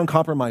standing on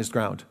compromised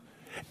ground.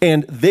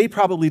 And they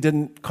probably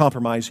didn't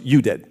compromise.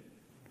 You did.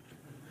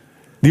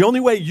 The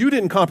only way you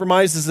didn't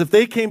compromise is if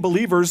they came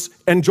believers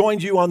and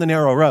joined you on the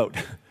narrow road.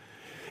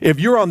 If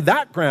you're on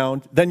that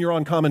ground, then you're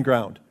on common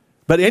ground.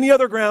 But any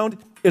other ground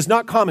is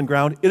not common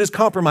ground, it is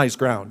compromised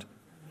ground.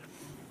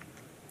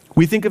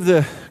 We think of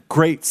the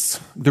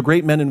greats, the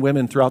great men and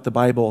women throughout the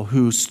Bible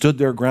who stood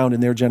their ground in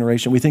their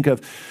generation. We think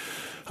of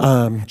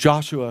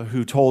Joshua,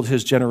 who told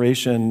his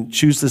generation,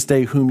 choose this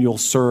day whom you'll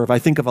serve. I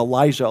think of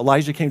Elijah.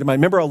 Elijah came to mind.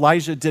 Remember,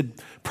 Elijah did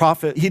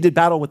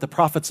battle with the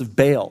prophets of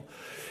Baal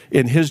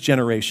in his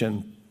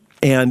generation.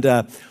 And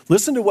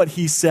listen to what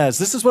he says.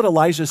 This is what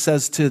Elijah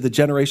says to the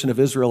generation of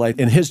Israelite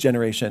in his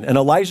generation. And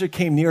Elijah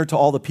came near to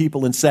all the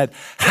people and said,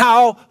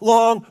 how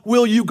long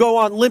will you go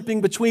on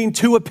limping between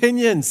two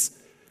opinions?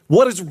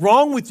 What is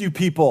wrong with you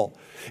people?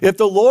 If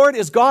the Lord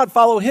is God,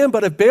 follow him.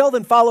 But if Baal,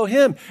 then follow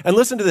him. And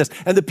listen to this.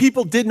 And the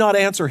people did not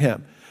answer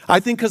him.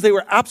 I think because they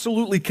were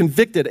absolutely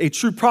convicted. A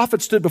true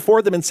prophet stood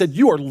before them and said,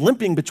 you are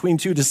limping between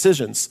two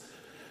decisions.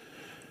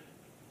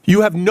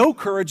 You have no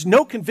courage,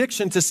 no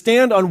conviction to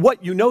stand on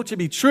what you know to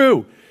be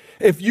true.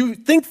 If you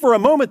think for a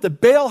moment that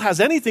Baal has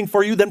anything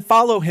for you, then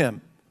follow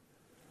him.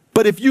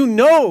 But if you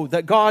know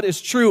that God is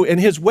true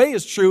and his way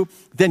is true,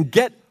 then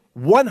get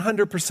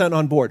 100%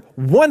 on board.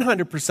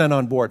 100%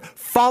 on board.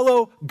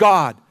 Follow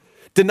God.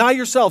 Deny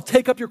yourself,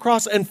 take up your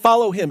cross and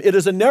follow him. It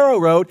is a narrow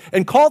road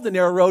and called the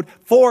narrow road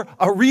for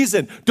a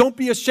reason. Don't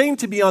be ashamed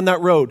to be on that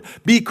road.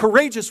 Be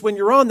courageous when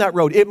you're on that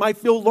road. It might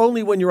feel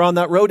lonely when you're on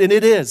that road, and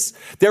it is.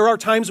 There are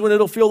times when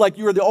it'll feel like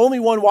you are the only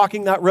one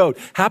walking that road.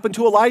 Happened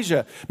to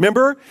Elijah.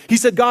 Remember? He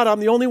said, God, I'm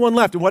the only one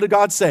left. And what did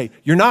God say?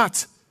 You're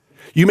not.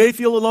 You may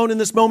feel alone in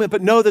this moment,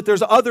 but know that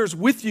there's others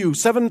with you,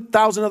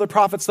 7,000 other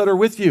prophets that are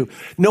with you.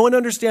 Know and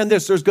understand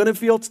this. There are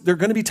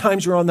going to be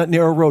times you're on that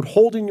narrow road,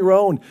 holding your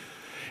own.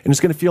 And it's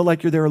going to feel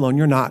like you're there alone.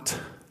 You're not.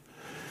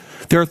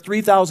 There are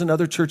 3,000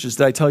 other churches.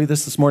 Did I tell you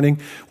this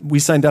morning? We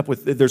signed up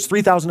with, there's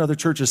 3,000 other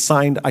churches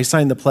signed. I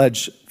signed the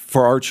pledge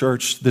for our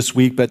church this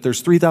week, but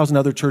there's 3,000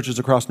 other churches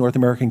across North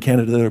America and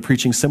Canada that are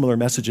preaching similar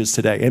messages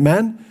today.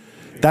 Amen?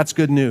 That's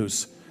good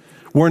news.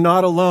 We're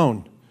not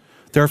alone.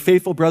 There are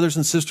faithful brothers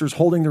and sisters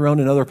holding their own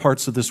in other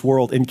parts of this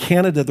world. In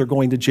Canada, they're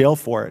going to jail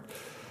for it.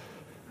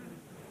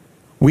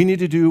 We need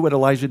to do what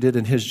Elijah did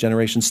in his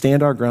generation,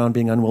 stand our ground,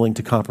 being unwilling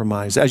to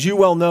compromise. As you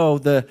well know,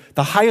 the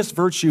highest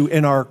virtue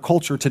in our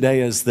culture today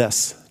is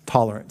this,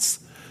 tolerance.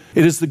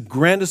 It is the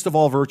grandest of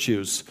all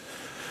virtues.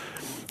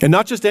 And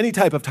not just any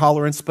type of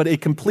tolerance, but a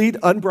complete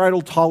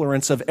unbridled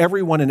tolerance of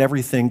everyone and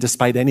everything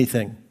despite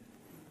anything.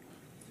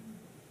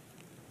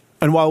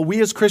 And while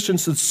we as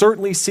Christians should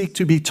certainly seek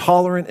to be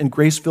tolerant and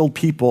grace-filled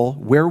people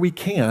where we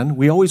can,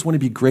 we always want to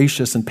be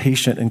gracious and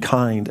patient and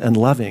kind and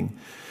loving.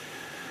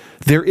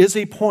 There is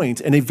a point,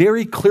 and a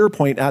very clear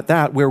point at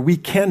that, where we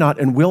cannot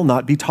and will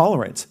not be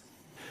tolerant.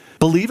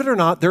 Believe it or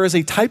not, there is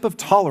a type of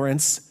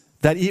tolerance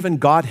that even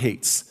God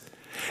hates.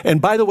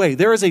 And by the way,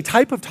 there is a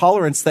type of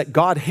tolerance that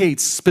God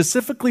hates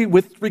specifically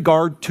with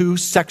regard to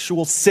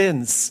sexual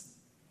sins.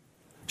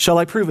 Shall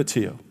I prove it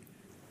to you?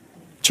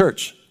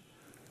 Church,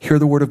 hear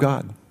the word of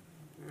God.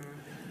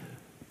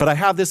 But I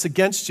have this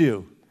against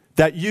you,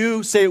 that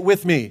you, say it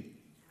with me,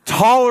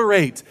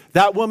 tolerate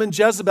that woman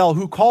Jezebel,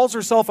 who calls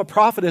herself a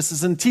prophetess,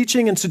 is in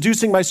teaching and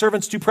seducing my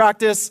servants to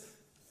practice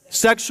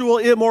sexual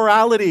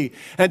immorality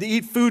and to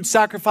eat food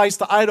sacrificed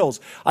to idols.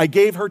 I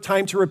gave her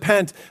time to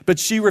repent, but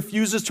she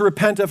refuses to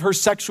repent of her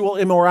sexual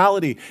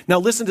immorality. Now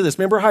listen to this.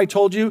 Remember how I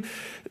told you?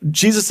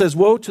 Jesus says,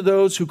 woe to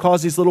those who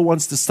cause these little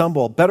ones to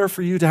stumble. Better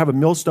for you to have a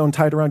millstone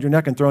tied around your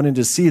neck and thrown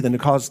into the sea than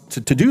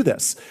to do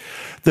this.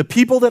 The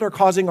people that are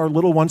causing our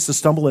little ones to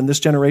stumble in this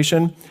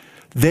generation,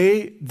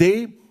 the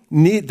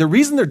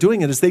reason they're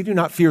doing it is they do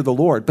not fear the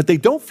Lord, but they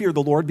don't fear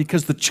the Lord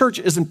because the church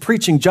isn't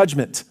preaching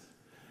judgment.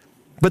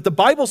 But the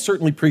Bible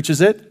certainly preaches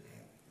it.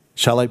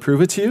 Shall I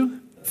prove it to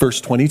you? Verse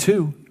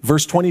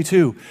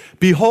 22.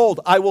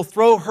 Behold, I will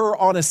throw her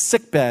on a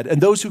sickbed,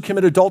 and those who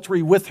commit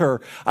adultery with her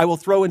I will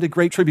throw into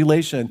great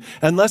tribulation,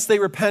 unless they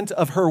repent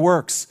of her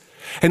works.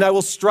 And I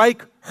will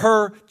strike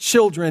her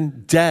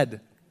children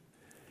dead.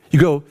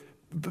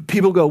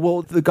 People go,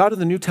 well, the God of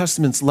the New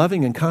Testament's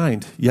loving and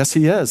kind. Yes,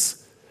 he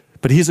is.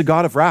 But he's a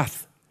God of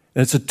wrath.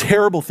 And it's a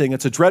terrible thing.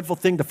 It's a dreadful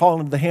thing to fall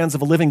into the hands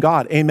of a living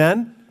God.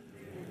 Amen?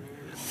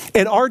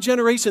 In our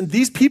generation,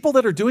 these people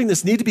that are doing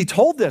this need to be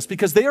told this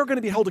because they are going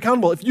to be held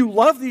accountable. If you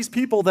love these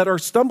people that are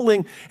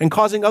stumbling and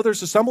causing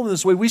others to stumble in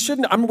this way,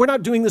 we're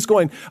not doing this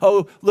going,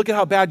 oh, look at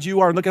how bad you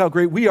are and look at how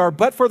great we are.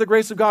 But for the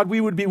grace of God, we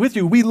would be with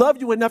you. We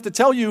love you enough to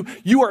tell you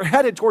you are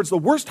headed towards the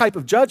worst type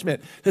of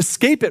judgment.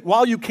 Escape it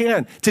while you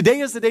can. Today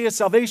is the day of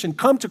salvation.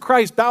 Come to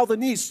Christ, bow the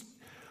knees,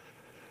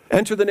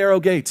 enter the narrow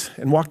gate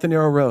and walk the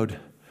narrow road.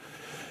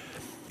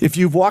 If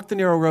you've walked the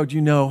narrow road,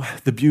 you know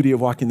the beauty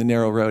of walking the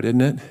narrow road,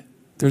 isn't it?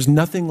 There's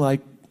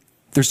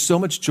so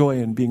much joy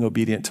in being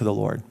obedient to the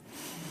Lord.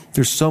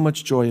 There's so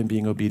much joy in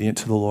being obedient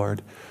to the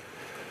Lord.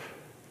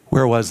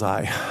 Where was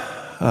I?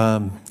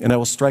 And I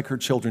will strike her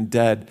children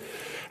dead.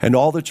 And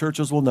all the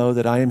churches will know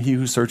that I am he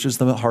who searches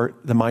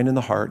the mind and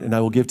the heart, and I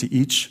will give to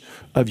each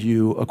of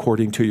you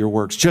according to your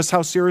works. Just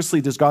how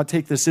seriously does God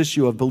take this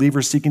issue of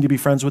believers seeking to be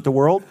friends with the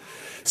world?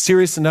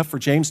 Serious enough for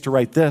James to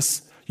write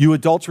this. You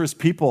adulterous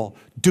people,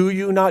 do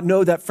you not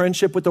know that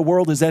friendship with the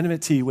world is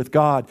enmity with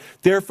God?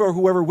 Therefore,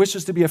 whoever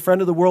wishes to be a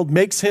friend of the world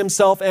makes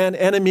himself an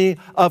enemy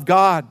of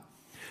God.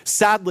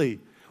 Sadly,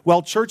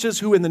 while churches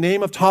who in the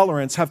name of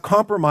tolerance have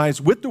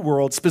compromised with the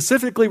world,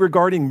 specifically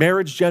regarding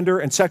marriage, gender,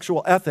 and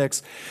sexual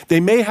ethics, they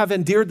may have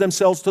endeared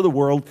themselves to the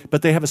world,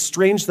 but they have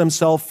estranged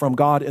themselves from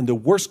God in the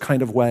worst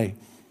kind of way.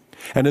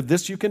 And of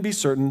this you can be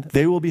certain,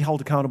 they will be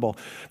held accountable.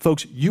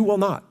 Folks, you will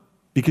not,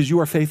 because you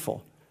are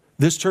faithful.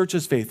 This church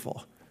is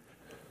faithful.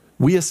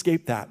 We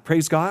escaped that.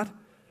 Praise God.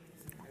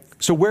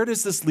 So where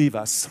does this leave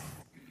us?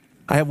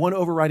 I have one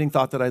overriding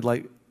thought that I'd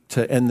like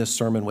to end this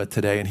sermon with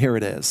today, and here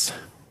it is.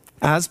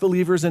 As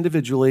believers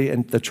individually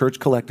and the church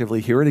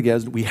collectively, here it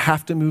again, we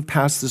have to move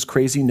past this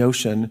crazy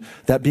notion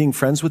that being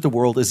friends with the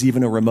world is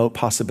even a remote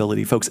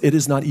possibility. Folks, it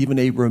is not even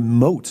a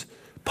remote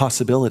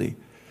possibility.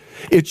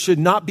 It should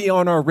not be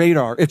on our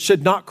radar. It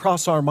should not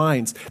cross our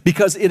minds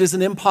because it is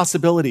an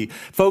impossibility.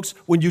 Folks,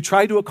 when you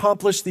try to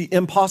accomplish the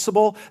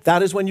impossible,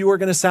 that is when you are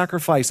going to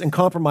sacrifice and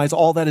compromise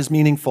all that is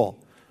meaningful.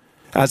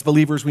 As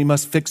believers, we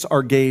must fix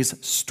our gaze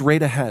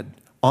straight ahead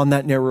on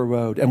that narrow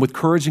road and with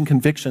courage and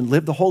conviction,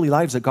 live the holy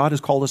lives that God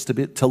has called us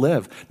to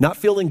live, not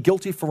feeling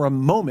guilty for a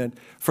moment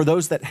for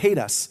those that hate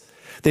us.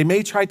 They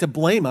may try to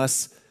blame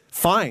us.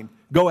 Fine,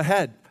 go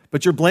ahead.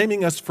 But you're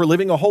blaming us for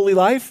living a holy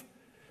life?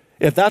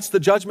 If that's the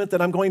judgment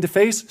that I'm going to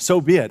face,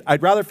 so be it.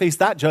 I'd rather face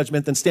that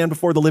judgment than stand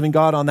before the living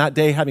God on that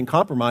day having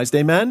compromised.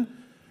 Amen?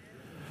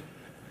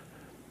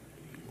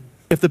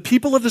 If the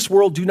people of this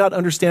world do not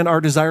understand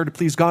our desire to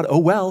please God, oh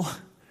well.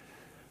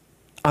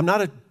 I'm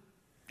not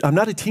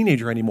a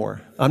teenager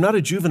anymore. I'm not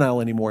a juvenile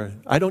anymore.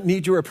 I don't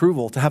need your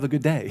approval to have a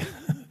good day.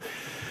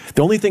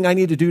 The only thing I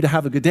need to do to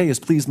have a good day is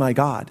please my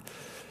God.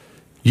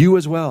 You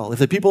as well. If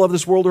the people of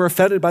this world are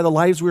offended by the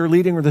lives we are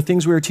leading or the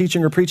things we are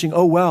teaching or preaching,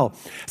 oh well.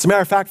 As a matter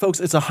of fact, folks,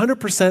 it's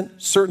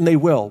 100% certain they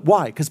will.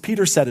 Why? Because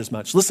Peter said as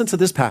much. Listen to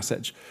this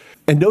passage.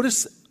 And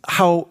notice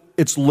how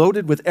it's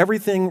loaded with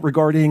everything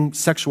regarding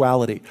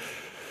sexuality.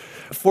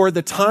 For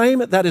the time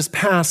that is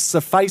past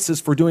suffices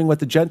for doing what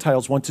the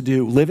Gentiles want to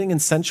do, living in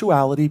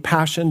sensuality,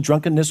 passion,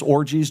 drunkenness,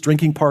 orgies,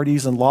 drinking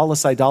parties, and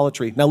lawless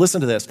idolatry. Now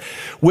listen to this.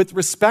 With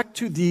respect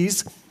to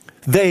these,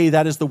 they,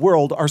 that is the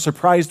world, are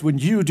surprised when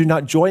you do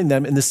not join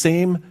them in the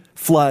same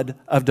flood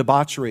of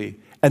debauchery,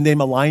 and they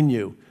malign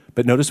you.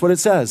 But notice what it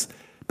says.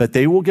 But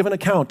they will give an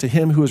account to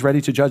him who is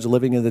ready to judge the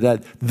living and the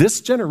dead.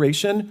 This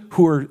generation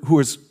who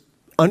is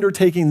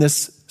undertaking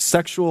this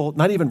sexual,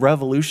 not even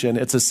revolution,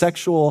 it's a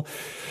sexual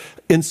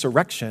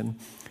insurrection,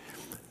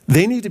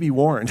 they need to be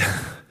warned.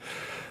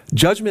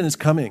 Judgment is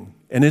coming,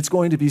 and it's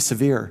going to be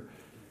severe.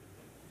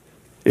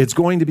 It's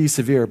going to be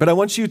severe. But I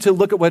want you to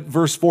look at what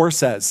verse 4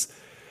 says.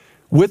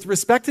 With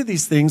respect to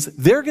these things,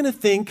 they're going to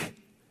think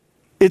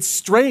it's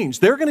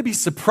strange. They're going to be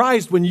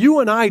surprised when you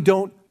and I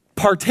don't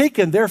partake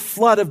in their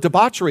flood of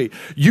debauchery.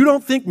 You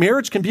don't think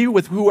marriage can be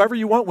with whoever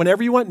you want,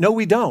 whenever you want? No,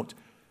 we don't.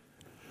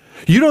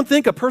 You don't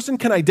think a person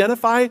can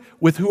identify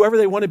with whoever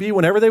they want to be,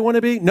 whenever they want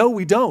to be? No,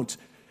 we don't.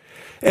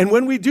 And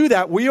when we do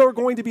that, we are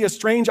going to be a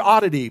strange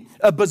oddity,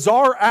 a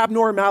bizarre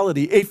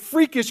abnormality, a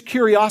freakish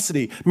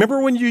curiosity.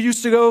 Remember when you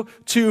used to go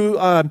to,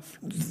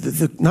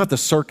 not the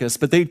circus,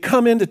 but they'd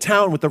come into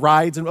town with the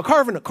rides and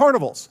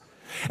carnivals.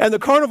 And the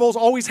carnivals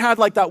always had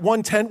like that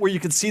one tent where you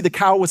could see the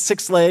cow with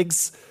 6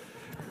 legs.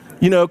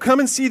 You know, come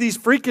and see these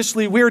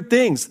freakishly weird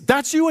things.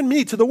 That's you and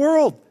me to the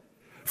world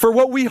for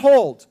what we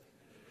hold.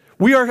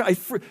 We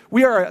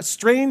are a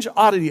strange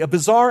oddity, a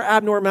bizarre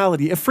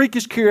abnormality, a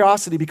freakish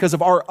curiosity because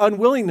of our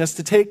unwillingness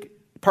to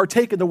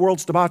partake in the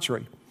world's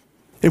debauchery.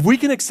 If we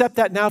can accept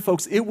that now,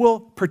 folks, it will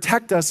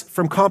protect us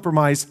from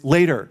compromise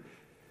later.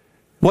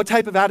 What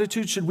type of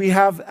attitude should we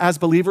have as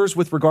believers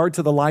with regard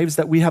to the lives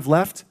that we have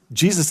left?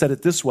 Jesus said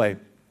it this way: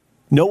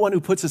 no one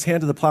who puts his hand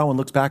to the plow and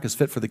looks back is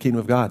fit for the kingdom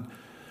of God.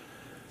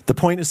 The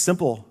point is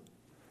simple.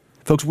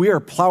 Folks, we are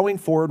plowing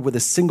forward with a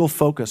single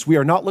focus. We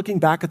are not looking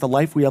back at the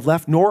life we have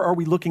left, nor are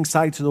we looking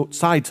side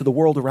to the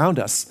world around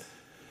us.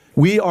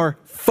 We are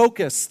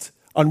focused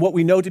on what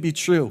we know to be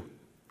true,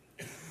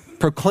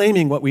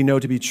 proclaiming what we know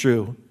to be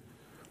true.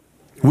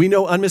 We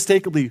know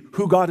unmistakably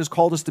who God has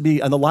called us to be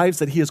and the lives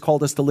that he has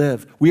called us to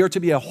live. We are to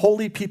be a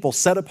holy people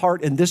set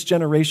apart in this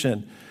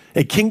generation,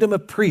 a kingdom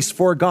of priests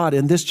for God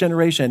in this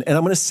generation. And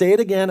I'm going to say it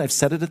again. I've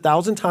said it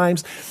 1,000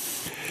 times.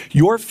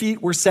 Your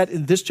feet were set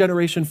in this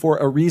generation for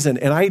a reason.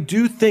 And I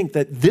do think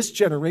that this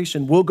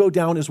generation will go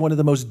down as one of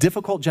the most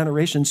difficult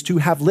generations to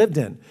have lived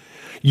in.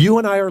 You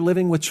and I are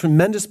living with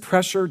tremendous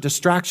pressure,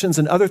 distractions,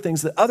 and other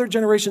things that other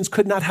generations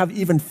could not have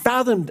even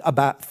fathomed.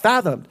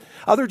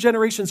 Other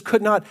generations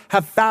could not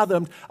have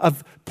fathomed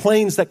of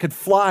planes that could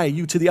fly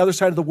you to the other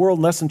side of the world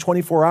in less than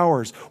 24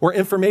 hours, or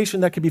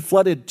information that could be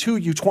flooded to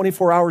you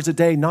 24 hours a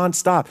day,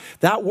 nonstop.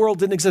 That world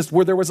didn't exist,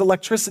 where there was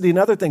electricity and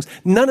other things.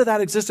 None of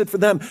that existed for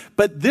them.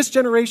 But this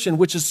generation,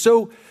 which is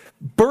so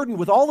burdened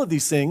with all of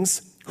these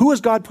things, who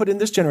has God put in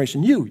this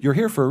generation? You're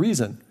here for a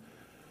reason.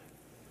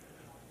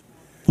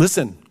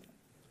 Listen.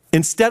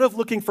 Instead of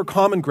looking for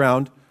common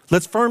ground,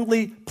 let's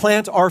firmly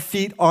plant our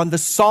feet on the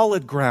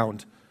solid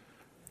ground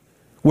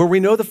where we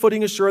know the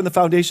footing is sure and the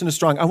foundation is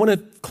strong. I want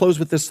to close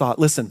with this thought.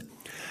 Listen,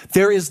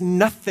 there is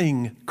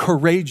nothing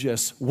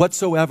courageous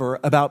whatsoever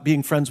about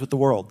being friends with the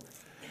world.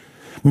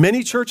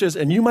 Many churches,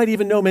 and you might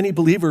even know many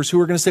believers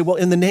who are going to say, well,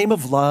 in the name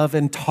of love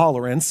and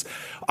tolerance,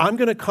 I'm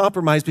going to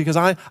compromise because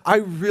I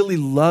really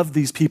love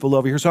these people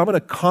over here, so I'm going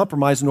to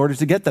compromise in order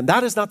to get them.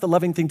 That is not the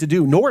loving thing to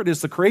do, nor it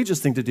is the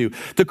courageous thing to do.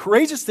 The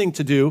courageous thing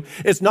to do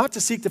is not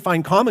to seek to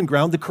find common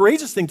ground. The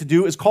courageous thing to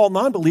do is call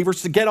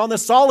non-believers to get on the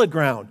solid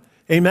ground.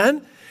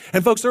 Amen?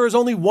 And folks, there is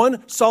only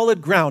one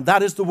solid ground.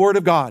 That is the Word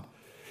of God.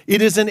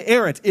 It is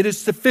inerrant. It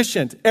is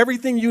sufficient.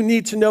 Everything you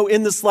need to know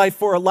in this life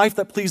for a life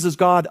that pleases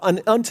God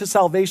unto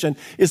salvation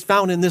is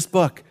found in this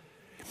book.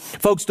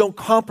 Folks, don't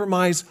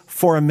compromise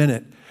for a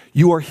minute.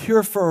 You are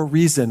here for a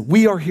reason.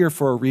 We are here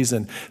for a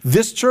reason.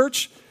 This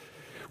church,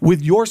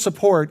 with your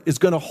support, is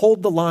going to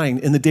hold the line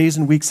in the days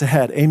and weeks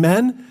ahead.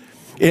 Amen?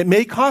 It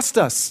may cost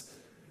us,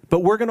 but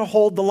we're going to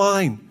hold the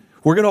line.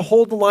 We're going to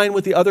hold the line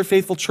with the other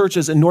faithful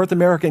churches in North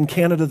America and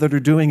Canada that are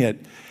doing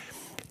it.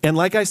 And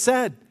like I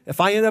said,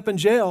 if I end up in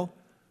jail,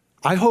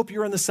 I hope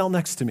you're in the cell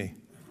next to me.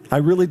 I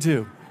really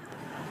do.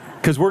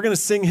 Because we're going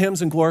to sing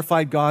hymns and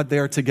glorify God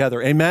there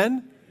together.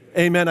 Amen?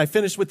 Amen. I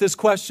finished with this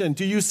question.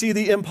 Do you see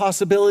the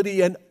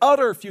impossibility and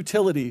utter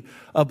futility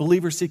of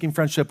believers seeking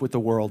friendship with the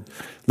world?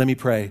 Let me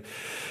pray.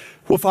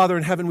 Well, Father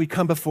in heaven, we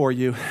come before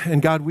you.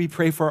 And God, we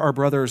pray for our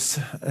brothers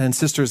and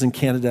sisters in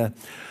Canada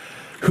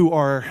who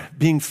are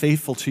being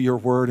faithful to your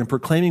word and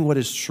proclaiming what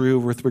is true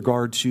with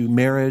regard to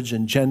marriage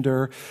and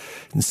gender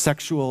and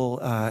sexual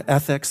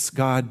ethics.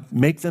 God,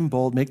 make them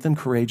bold, make them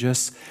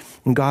courageous.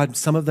 And God,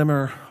 some of them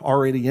are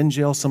already in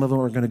jail. Some of them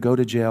are going to go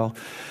to jail.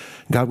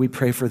 God, we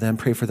pray for them,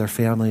 pray for their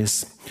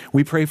families.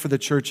 We pray for the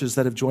churches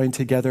that have joined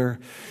together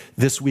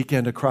this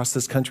weekend across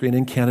this country and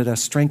in Canada.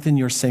 Strengthen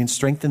your saints,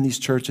 strengthen these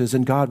churches.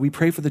 And God, we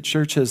pray for the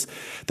churches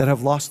that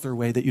have lost their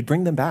way, that you'd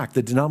bring them back.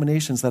 The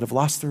denominations that have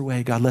lost their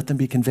way, God, let them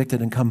be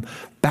convicted and come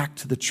back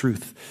to the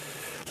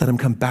truth. Let them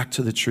come back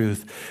to the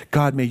truth.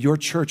 God, may your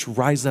church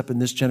rise up in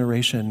this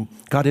generation.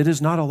 God, it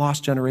is not a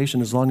lost generation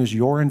as long as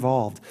you're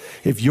involved.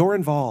 If you're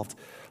involved,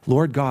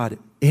 Lord God,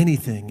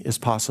 anything is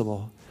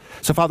possible.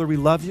 So, Father, we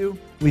love you,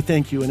 we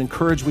thank you, and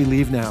encourage we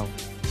leave now.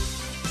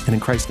 And in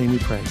Christ's name we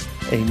pray.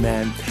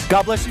 Amen.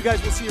 God bless you guys.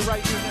 We'll see you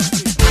right here next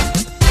week.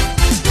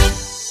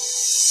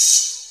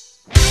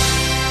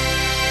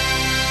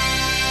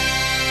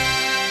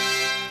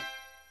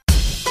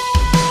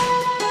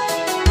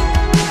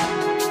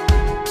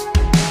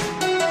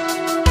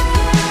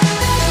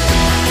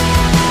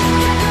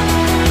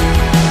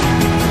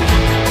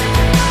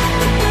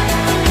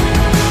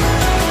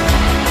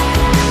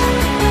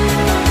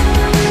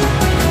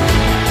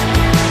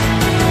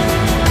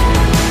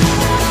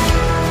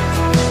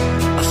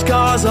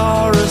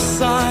 Are a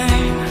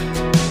sign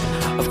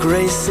of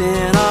grace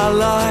in our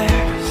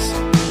lives.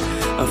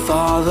 And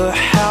Father,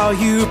 how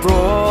you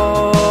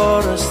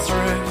brought us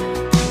through.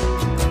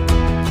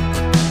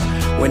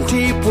 When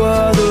deep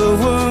were the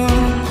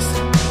wounds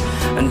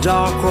and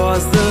dark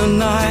was the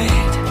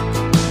night,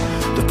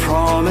 the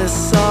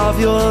promise of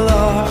your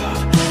love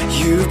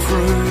you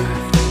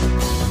proved.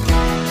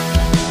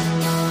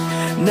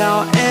 Now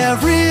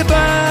every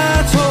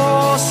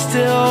battle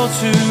still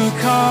to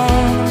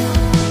come,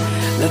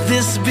 let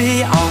this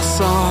be our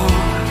song.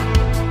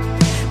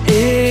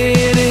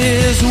 It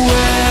is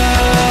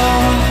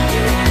well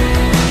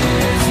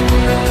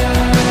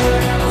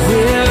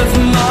with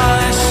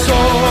my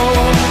soul.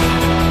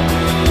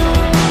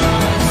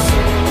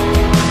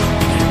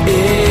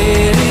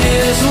 It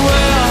is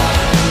well,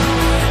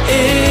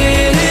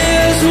 it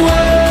is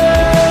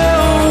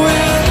well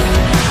with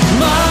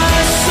my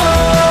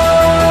soul.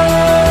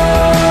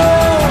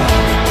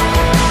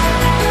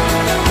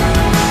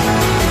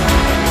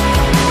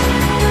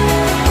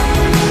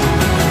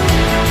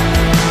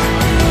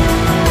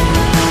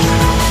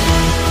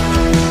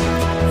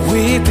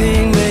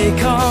 Weeping may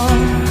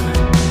come,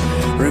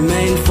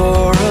 remain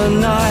for a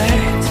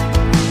night,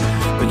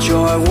 but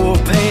joy will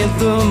paint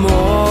the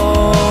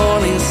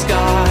morning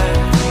sky.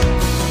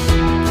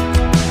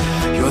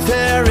 You're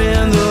there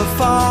in the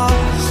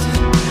fast,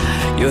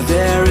 you're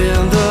there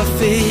in the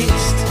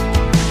feast.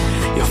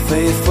 Your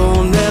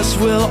faithfulness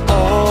will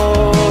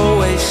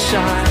always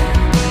shine.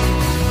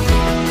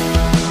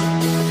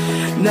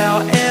 Now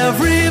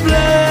every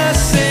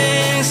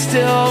blessing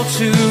still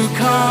to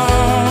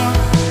come,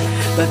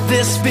 let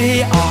this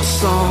be our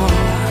song.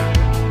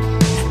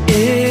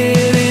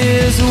 It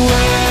is well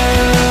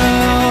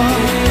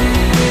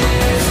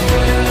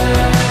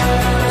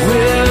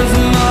with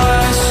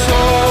my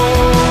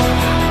soul.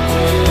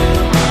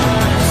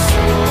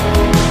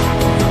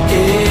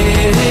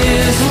 It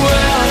is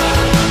well,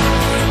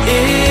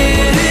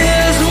 it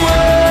is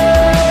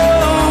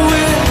well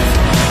with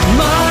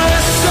my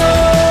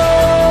soul.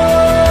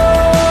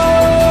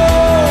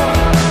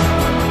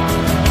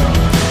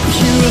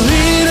 You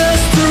lead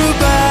us through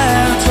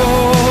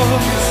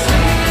battles,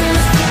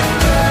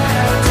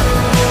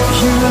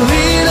 you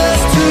lead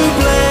us to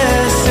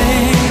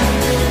blessing,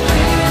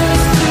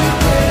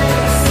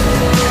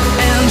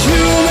 and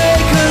you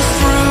make us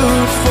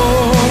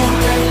fruitful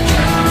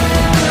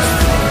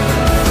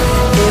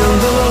in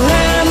the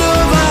land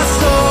of our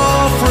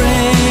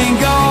sovereign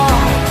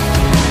God.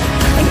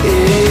 And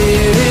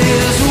it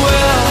is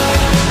well,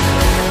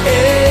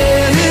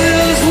 it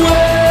is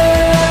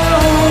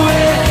well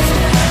with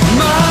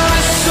my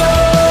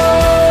soul.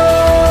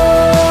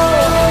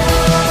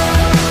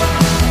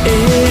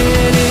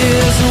 It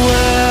is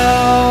well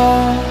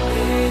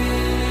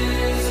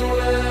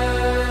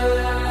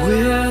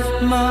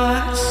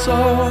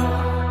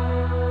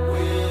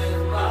with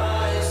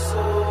my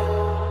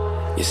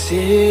soul. Yes,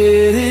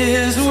 it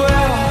is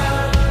well.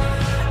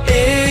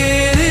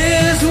 It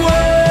is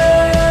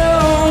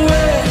well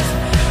with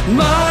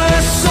my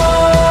soul.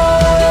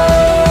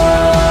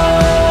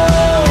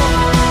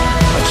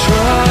 I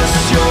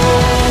trust your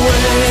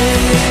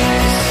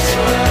ways.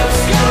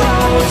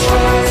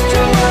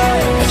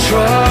 I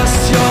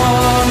trust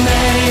your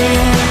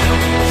name.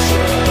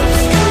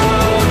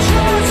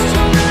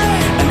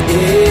 And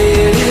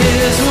it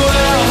is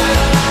well.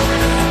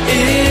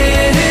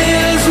 It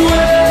is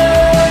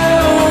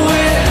well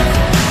with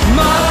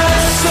my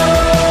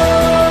soul.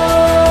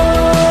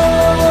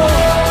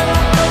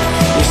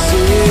 Yes,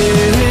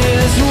 it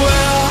is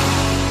well.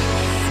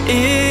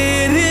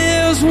 It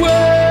is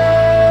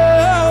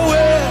well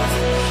with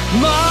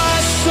my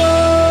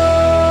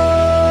soul,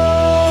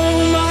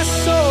 my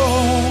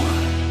soul.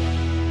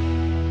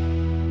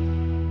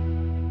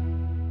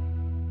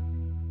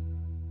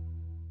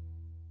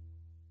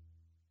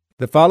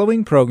 The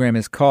following program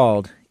is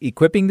called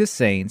Equipping the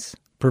Saints,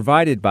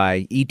 provided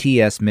by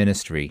ETS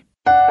Ministry.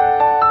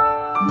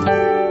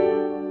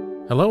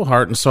 Hello,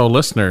 Heart and Soul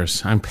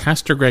listeners. I'm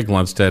Pastor Greg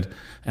Lundstedt,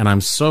 and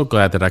I'm so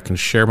glad that I can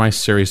share my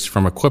series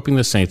from Equipping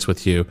the Saints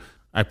with you.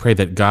 I pray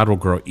that God will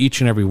grow each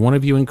and every one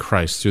of you in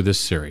Christ through this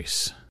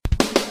series.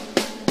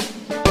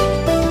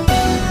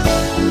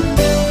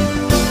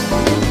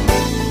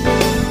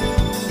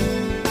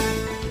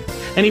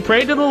 And he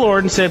prayed to the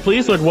Lord and said,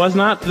 Please, Lord, was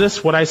not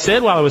this what I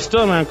said while I was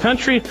still in my own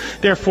country?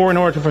 Therefore, in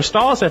order to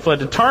forestall us, I fled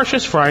to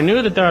Tarshish, for I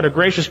knew that thou art a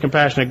gracious,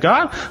 compassionate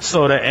God,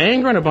 slow to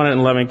anger and abundant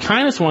in loving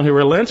kindness, one who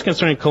relents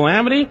concerning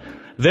calamity.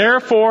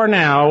 Therefore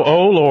now,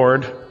 O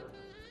Lord,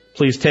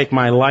 please take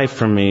my life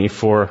from me,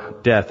 for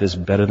death is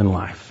better than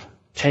life.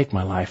 Take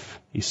my life,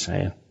 he's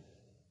saying.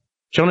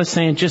 Jonah's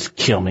saying, just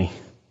kill me.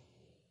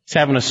 He's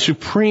having a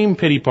supreme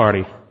pity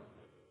party.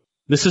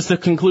 This is the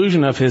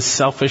conclusion of his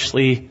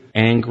selfishly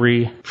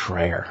angry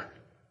prayer.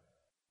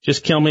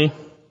 Just kill me.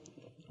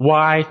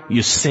 Why?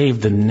 You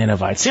saved the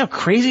Ninevites. See how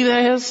crazy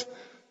that is?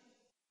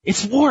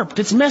 It's warped.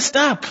 It's messed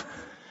up.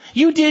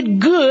 You did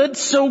good,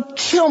 so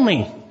kill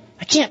me.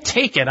 I can't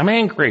take it. I'm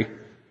angry.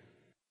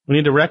 We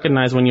need to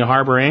recognize when you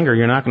harbor anger,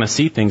 you're not going to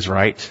see things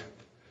right.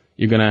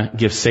 You're going to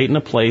give Satan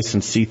a place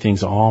and see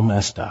things all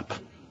messed up.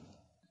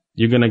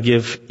 You're going to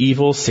give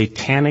evil,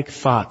 satanic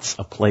thoughts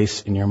a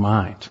place in your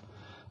mind.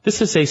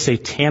 This is a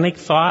satanic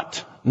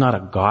thought, not a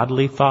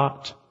godly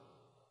thought.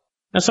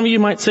 Now some of you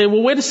might say,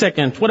 well, wait a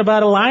second. What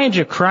about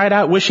Elijah cried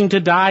out wishing to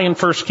die in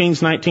 1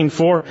 Kings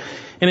 19:4?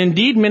 And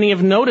indeed, many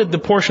have noted the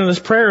portion of this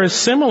prayer is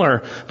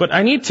similar. But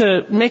I need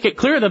to make it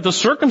clear that the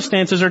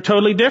circumstances are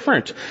totally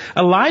different.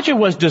 Elijah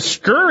was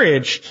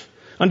discouraged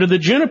under the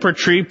juniper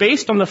tree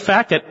based on the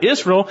fact that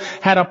Israel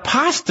had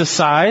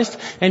apostatized,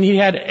 and he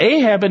had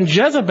Ahab and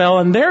Jezebel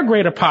and their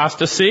great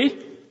apostasy.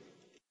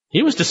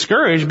 He was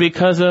discouraged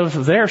because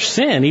of their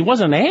sin. He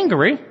wasn't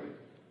angry.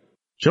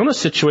 Jonah's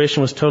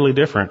situation was totally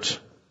different.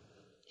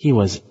 He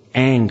was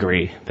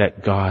angry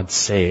that God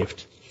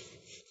saved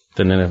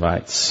the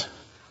Ninevites.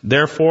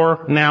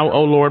 Therefore, now,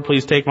 O Lord,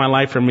 please take my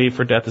life from me,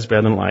 for death is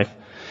better than life.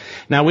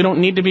 Now, we don't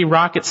need to be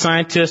rocket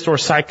scientists or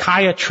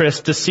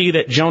psychiatrists to see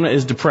that Jonah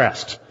is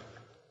depressed.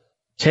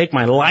 Take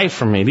my life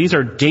from me. These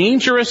are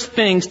dangerous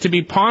things to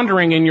be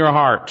pondering in your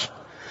heart.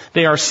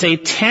 They are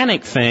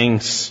satanic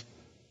things.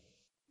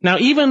 Now,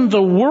 even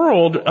the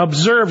world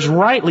observes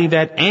rightly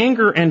that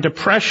anger and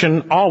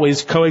depression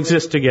always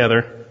coexist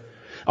together,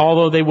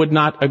 although they would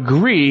not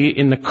agree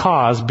in the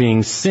cause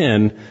being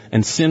sin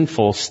and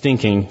sinful,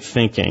 stinking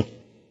thinking.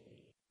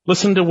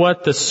 Listen to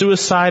what the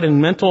Suicide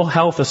and Mental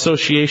Health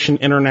Association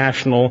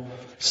International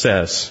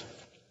says.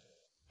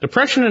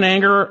 Depression and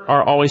anger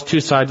are always two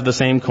sides of the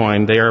same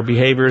coin. They are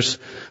behaviors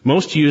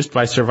most used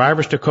by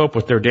survivors to cope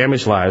with their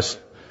damaged lives.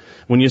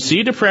 When you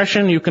see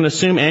depression, you can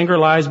assume anger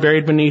lies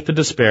buried beneath the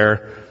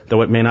despair,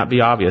 though it may not be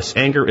obvious.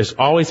 Anger is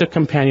always a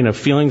companion of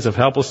feelings of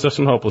helplessness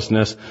and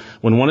hopelessness.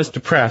 When one is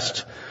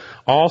depressed,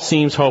 all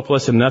seems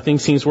hopeless and nothing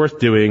seems worth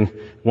doing.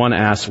 One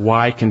asks,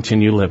 why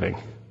continue living?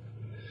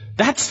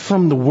 That's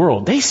from the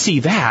world. They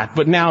see that,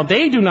 but now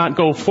they do not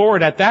go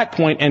forward at that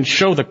point and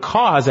show the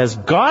cause, as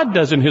God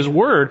does in His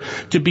Word,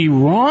 to be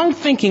wrong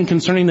thinking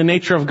concerning the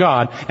nature of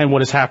God and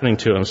what is happening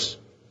to us.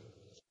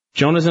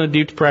 Jonah's in a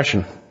deep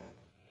depression.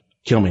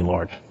 Kill me,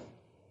 Lord.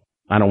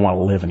 I don't want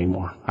to live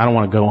anymore. I don't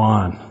want to go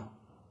on.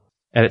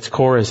 At its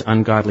core is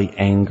ungodly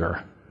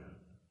anger,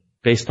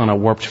 based on a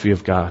warped view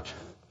of God.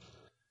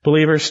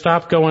 Believers,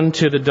 stop going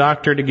to the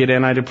doctor to get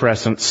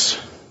antidepressants.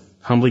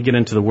 Humbly get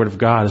into the Word of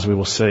God, as we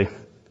will see.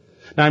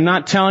 Now, I'm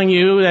not telling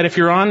you that if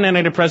you're on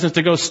antidepressants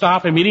to go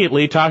stop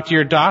immediately, talk to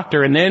your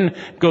doctor, and then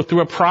go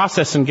through a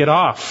process and get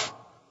off.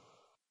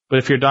 But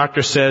if your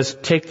doctor says,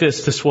 take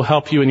this will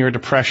help you in your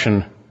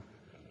depression,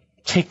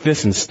 take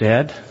this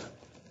instead.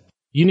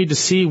 You need to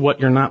see what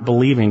you're not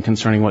believing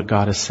concerning what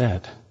God has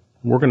said.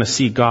 We're going to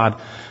see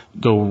God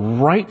go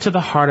right to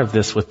the heart of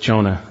this with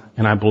Jonah,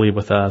 and I believe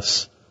with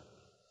us.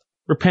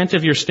 Repent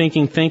of your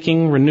stinking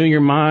thinking, renew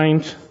your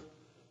mind,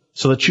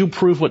 so that you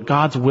prove what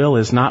God's will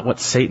is, not what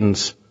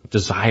Satan's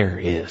desire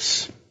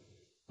is,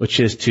 which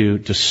is to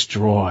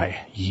destroy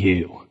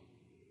you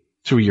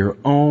through your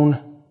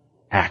own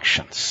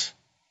actions.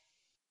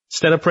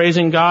 Instead of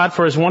praising God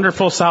for His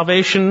wonderful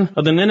salvation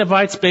of the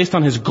Ninevites based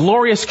on His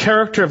glorious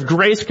character of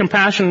grace,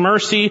 compassion,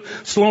 mercy,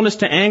 slowness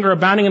to anger,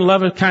 abounding in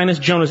love and kindness,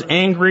 Jonah's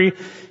angry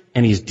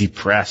and he's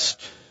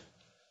depressed.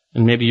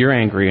 And maybe you're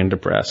angry and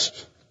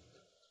depressed,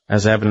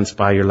 as evidenced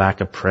by your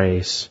lack of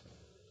praise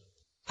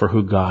for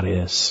who God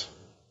is.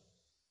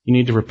 You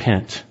need to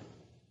repent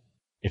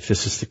if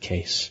this is the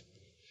case.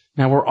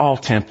 Now, we're all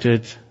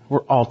tempted.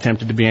 We're all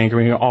tempted to be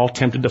angry. We're all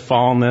tempted to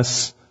fall in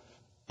this.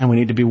 And we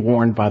need to be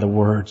warned by the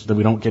Word so that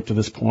we don't get to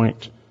this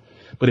point.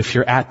 But if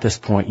you're at this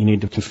point, you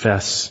need to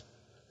confess.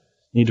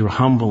 You need to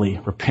humbly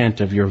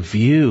repent of your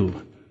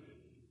view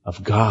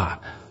of God.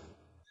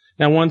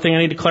 Now, one thing I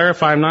need to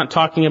clarify, I'm not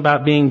talking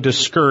about being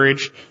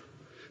discouraged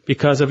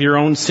because of your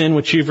own sin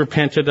which you've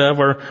repented of,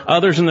 or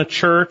others in the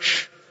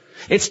church.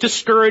 It's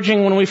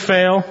discouraging when we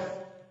fail.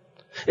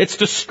 It's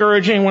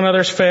discouraging when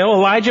others fail.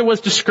 Elijah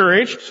was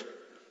discouraged.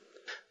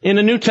 In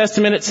the New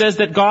Testament, it says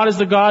that God is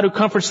the God who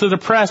comforts the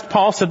depressed.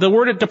 Paul said the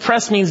word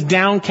depressed means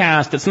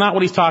downcast. It's not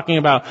what he's talking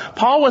about.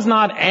 Paul was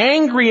not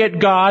angry at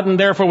God and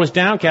therefore was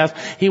downcast.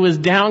 He was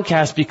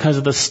downcast because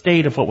of the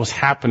state of what was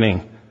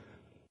happening,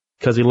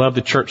 because he loved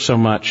the church so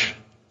much.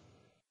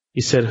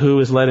 He said,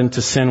 who is led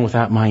into sin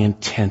without my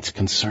intense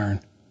concern?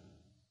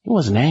 He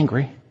wasn't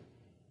angry,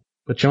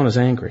 but Jonah's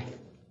angry.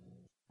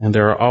 And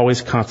there are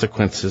always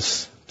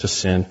consequences to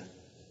sin.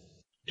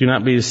 Do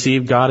not be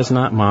deceived. God is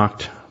not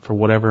mocked. For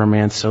whatever a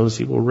man sows,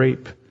 he will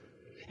reap.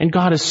 And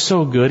God is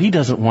so good, He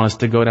doesn't want us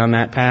to go down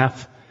that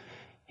path.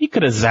 He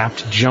could have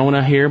zapped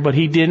Jonah here, but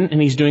He didn't, and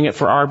He's doing it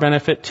for our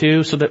benefit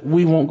too, so that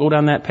we won't go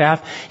down that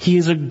path. He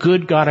is a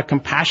good God, a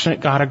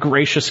compassionate God, a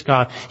gracious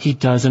God. He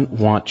doesn't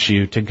want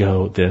you to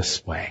go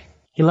this way.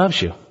 He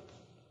loves you.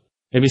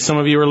 Maybe some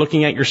of you are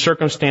looking at your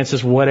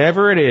circumstances,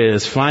 whatever it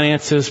is,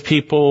 finances,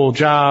 people,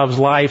 jobs,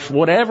 life,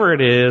 whatever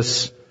it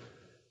is,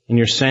 and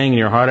you're saying in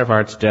your heart of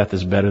hearts, death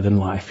is better than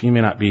life. You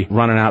may not be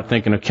running out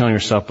thinking of killing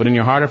yourself, but in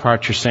your heart of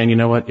hearts, you're saying, you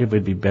know what? It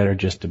would be better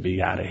just to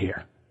be out of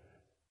here.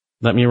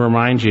 Let me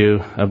remind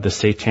you of the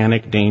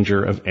satanic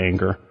danger of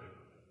anger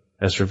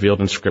as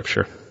revealed in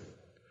Scripture.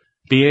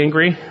 Be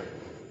angry,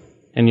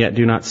 and yet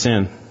do not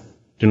sin.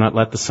 Do not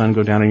let the sun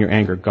go down in your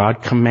anger.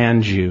 God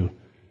commands you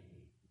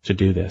to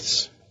do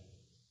this.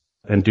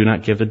 And do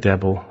not give the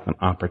devil an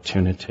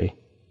opportunity.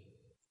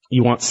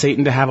 You want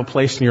Satan to have a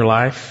place in your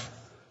life?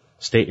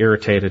 Stay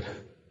irritated.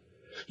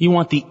 You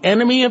want the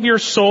enemy of your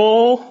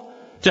soul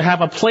to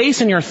have a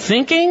place in your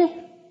thinking?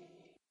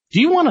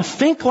 Do you want to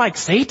think like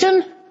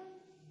Satan?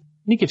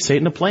 You give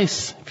Satan a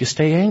place if you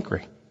stay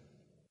angry.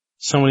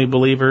 So many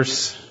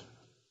believers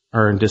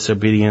are in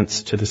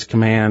disobedience to this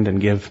command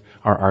and give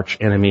our arch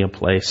enemy a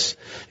place,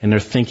 and their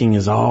thinking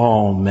is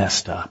all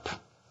messed up.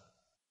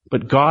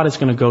 But God is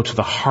going to go to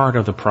the heart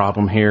of the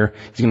problem here.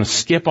 He's going to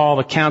skip all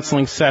the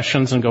counseling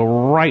sessions and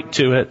go right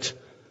to it.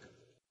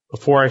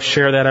 Before I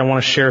share that, I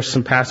want to share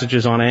some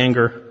passages on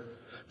anger.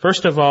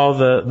 First of all,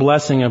 the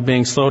blessing of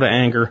being slow to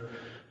anger.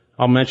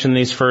 I'll mention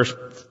these first.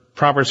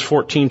 Proverbs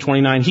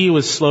 14:29. He who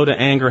is slow to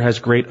anger has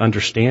great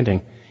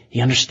understanding.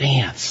 He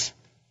understands.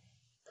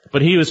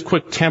 But he who is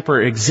quick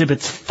tempered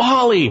exhibits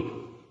folly.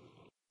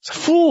 He's a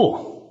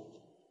fool.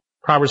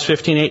 Proverbs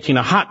 15:18.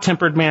 A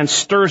hot-tempered man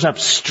stirs up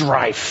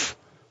strife.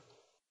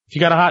 If you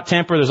got a hot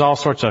temper, there's all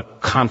sorts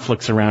of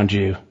conflicts around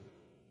you.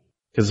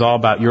 Because it's all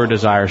about your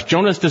desires.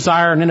 Jonah's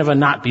desire, Nineveh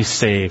not be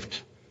saved.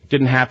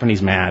 Didn't happen,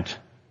 he's mad.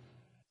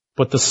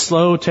 But the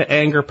slow to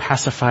anger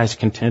pacifies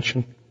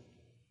contention.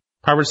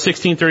 Proverbs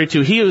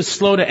 16:32. He who is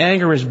slow to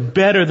anger is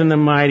better than the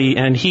mighty,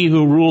 and he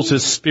who rules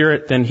his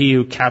spirit than he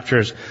who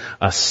captures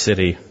a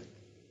city.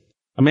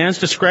 A man's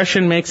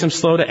discretion makes him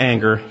slow to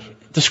anger.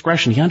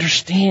 Discretion, he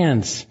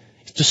understands.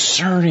 He's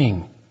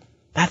discerning.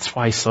 That's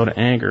why he's slow to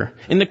anger.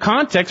 In the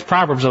context,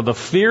 Proverbs of the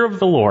fear of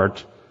the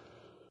Lord.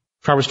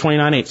 Proverbs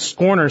 29:8.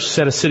 Scorners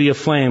set a city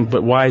aflame,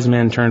 but wise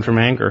men turn from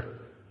anger.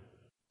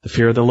 The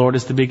fear of the Lord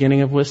is the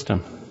beginning of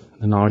wisdom,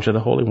 the knowledge of the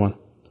Holy One.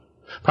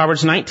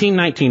 Proverbs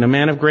 19:19. A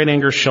man of great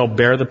anger shall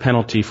bear the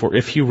penalty, for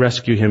if you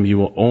rescue him, you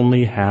will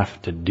only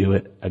have to do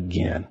it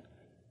again.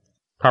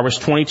 Proverbs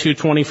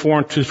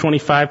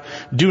 22:24-25.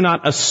 Do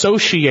not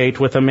associate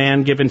with a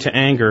man given to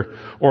anger,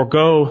 or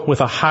go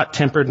with a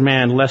hot-tempered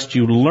man, lest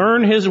you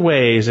learn his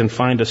ways and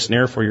find a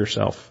snare for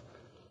yourself.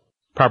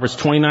 Proverbs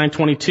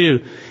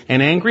 29:22. An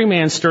angry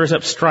man stirs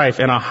up strife,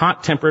 and a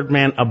hot-tempered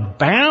man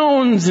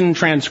abounds in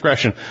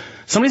transgression.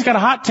 Somebody's got a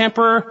hot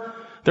temper.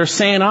 They're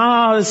saying,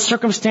 the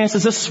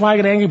circumstances, this is why I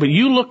get angry. But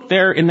you look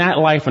there in that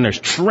life and there's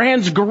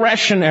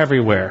transgression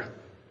everywhere.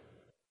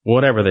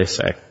 Whatever they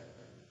say.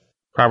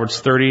 Proverbs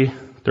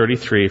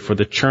 30:33. For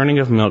the churning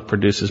of milk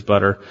produces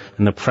butter,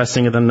 and the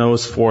pressing of the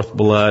nose forth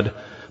blood,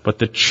 but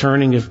the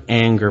churning of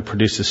anger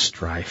produces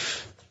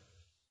strife.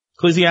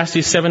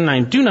 Ecclesiastes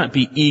 7:9. Do not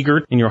be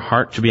eager in your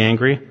heart to be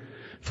angry,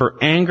 for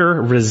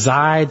anger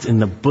resides in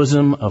the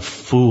bosom of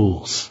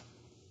fools.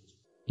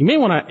 You may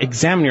want to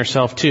examine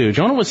yourself too.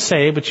 Jonah was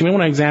saved, but you may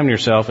want to examine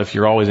yourself if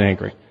you're always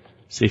angry.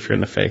 See if you're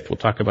in the faith. We'll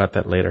talk about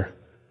that later.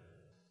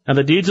 Now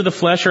the deeds of the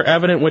flesh are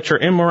evident, which are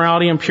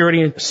immorality,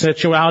 impurity,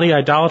 sensuality,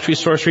 idolatry,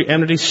 sorcery,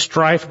 enmity,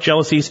 strife,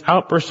 jealousies,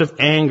 outbursts of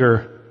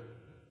anger.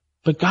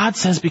 But God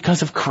says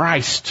because of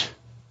Christ,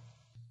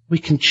 we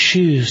can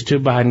choose to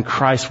abide in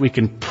Christ. We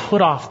can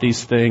put off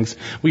these things.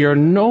 We are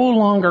no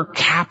longer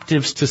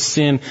captives to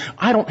sin.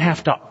 I don't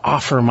have to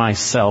offer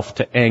myself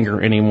to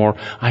anger anymore.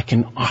 I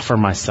can offer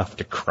myself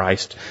to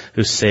Christ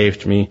who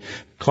saved me.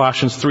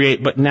 Colossians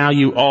 3:8. But now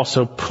you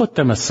also put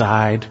them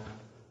aside.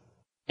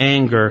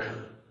 Anger,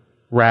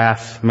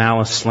 wrath,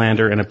 malice,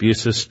 slander, and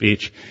abusive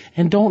speech.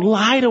 And don't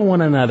lie to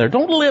one another.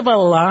 Don't live a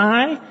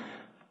lie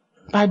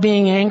by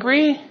being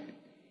angry.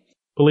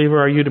 Believer,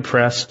 are you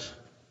depressed?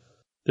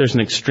 There's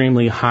an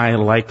extremely high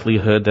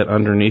likelihood that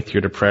underneath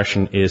your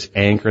depression is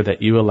anger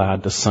that you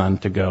allowed the sun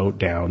to go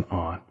down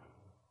on.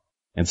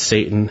 And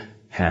Satan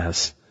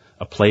has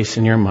a place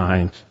in your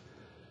mind,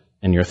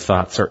 and your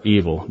thoughts are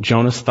evil.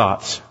 Jonah's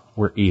thoughts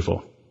were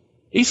evil.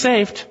 He's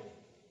saved,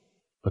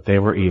 but they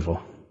were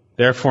evil.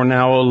 Therefore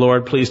now, O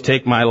Lord, please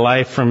take my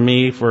life from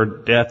me, for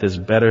death is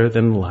better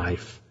than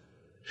life.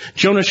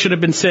 Jonah should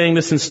have been saying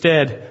this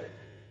instead.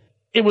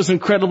 It was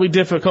incredibly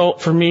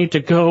difficult for me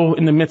to go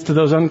in the midst of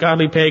those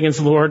ungodly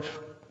pagans, Lord,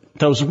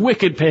 those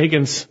wicked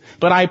pagans.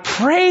 But I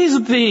praise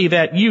thee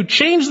that you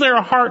changed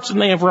their hearts and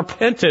they have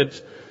repented,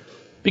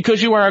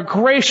 because you are a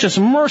gracious,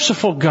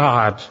 merciful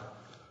God.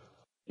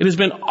 It has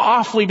been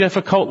awfully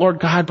difficult, Lord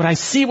God, but I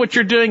see what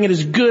you're doing. It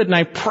is good, and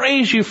I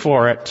praise you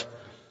for it.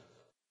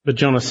 But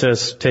Jonah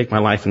says, take my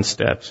life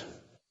instead.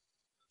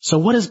 So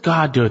what does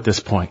God do at this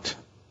point?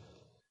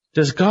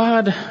 Does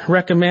God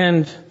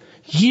recommend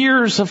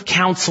years of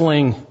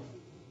counseling?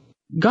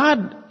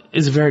 God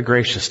is very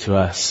gracious to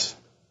us,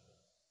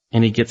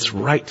 and he gets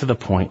right to the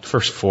point.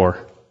 Verse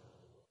 4.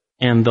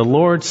 And the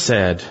Lord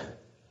said,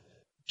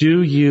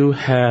 do you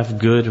have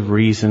good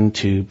reason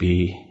to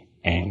be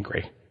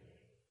angry?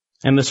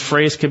 And this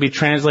phrase can be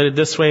translated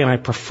this way, and I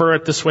prefer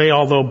it this way,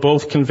 although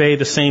both convey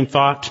the same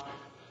thought.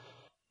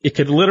 It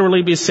could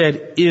literally be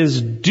said,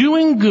 is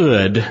doing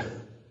good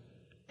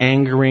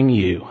angering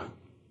you?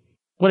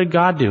 What did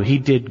God do? He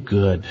did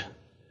good.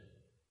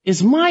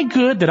 Is my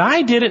good that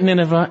I did at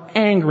Nineveh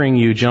angering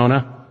you,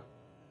 Jonah?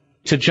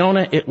 To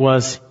Jonah, it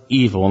was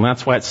evil. And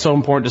that's why it's so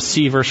important to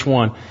see verse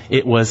 1.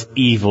 It was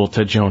evil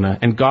to Jonah.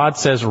 And God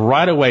says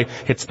right away,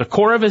 it's the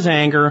core of his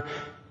anger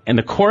and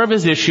the core of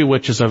his issue,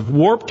 which is a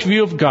warped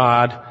view of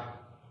God.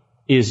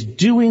 is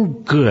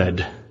doing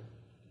good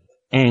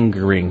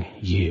angering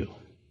you?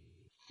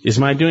 Is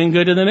my doing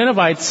good to the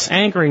Ninevites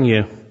angering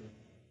you?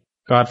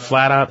 God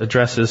flat out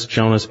addresses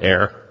Jonah's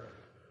error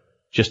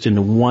just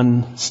in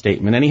one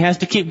statement. And he has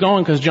to keep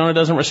going because Jonah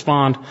doesn't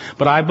respond.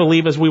 But I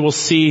believe, as we will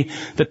see,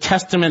 the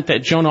testament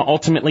that Jonah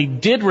ultimately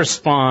did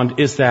respond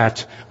is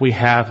that we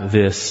have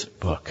this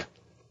book.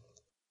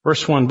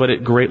 Verse 1, but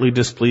it greatly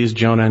displeased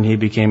Jonah and he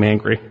became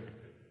angry.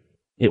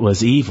 It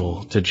was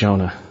evil to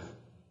Jonah,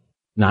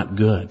 not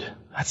good.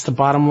 That's the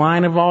bottom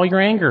line of all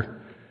your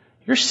anger.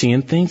 You're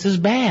seeing things as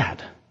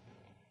bad.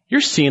 You're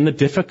seeing the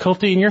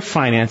difficulty in your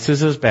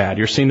finances as bad.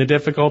 You're seeing the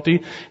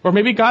difficulty, or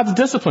maybe God's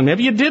discipline.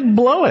 Maybe you did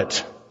blow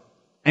it,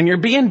 and you're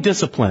being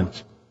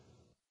disciplined.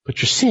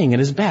 But you're seeing it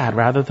as bad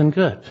rather than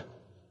good.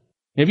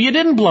 Maybe you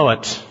didn't blow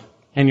it,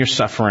 and you're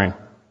suffering,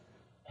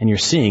 and you're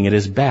seeing it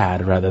as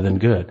bad rather than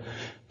good.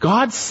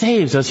 God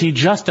saves us. He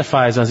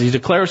justifies us. He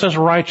declares us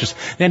righteous.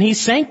 Then He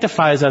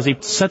sanctifies us. He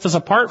sets us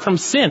apart from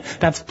sin.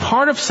 That's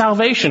part of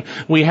salvation.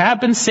 We have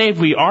been saved.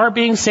 We are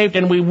being saved,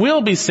 and we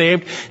will be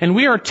saved. And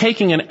we are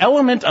taking an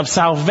element of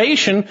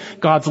salvation,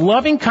 God's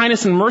loving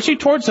kindness and mercy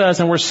towards us,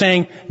 and we're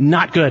saying,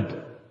 not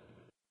good.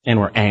 And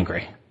we're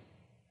angry.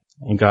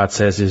 And God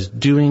says, is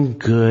doing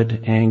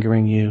good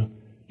angering you?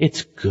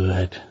 It's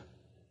good.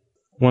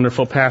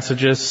 Wonderful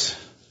passages.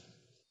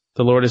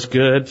 The Lord is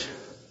good.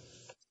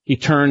 He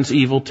turns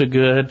evil to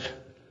good.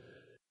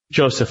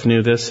 Joseph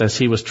knew this as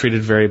he was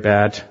treated very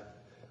bad.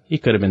 He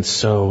could have been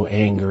so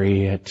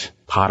angry at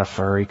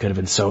Potiphar. He could have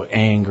been so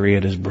angry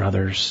at his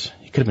brothers.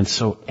 He could have been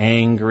so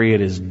angry at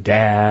his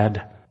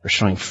dad for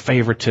showing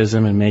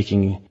favoritism and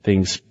making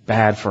things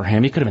bad for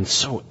him. He could have been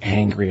so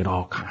angry at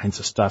all kinds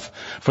of stuff.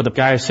 For the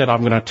guy who said,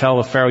 I'm going to tell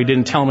the Pharaoh, he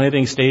didn't tell him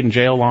anything, he stayed in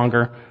jail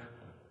longer.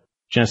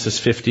 Genesis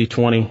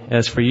 50:20.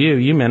 As for you,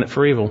 you meant it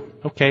for evil.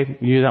 Okay,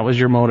 that was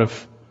your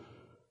motive.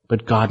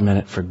 But God meant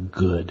it for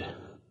good,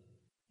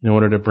 in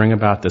order to bring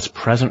about this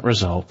present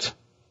result,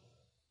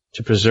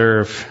 to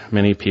preserve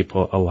many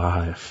people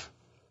alive.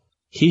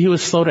 He who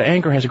is slow to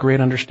anger has great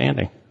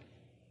understanding.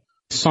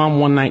 Psalm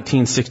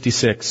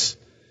 119:66.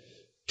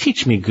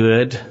 Teach me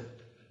good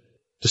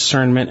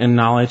discernment and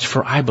knowledge,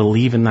 for I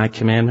believe in thy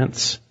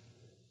commandments.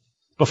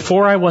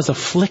 Before I was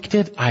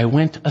afflicted, I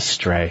went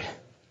astray,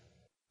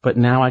 but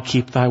now I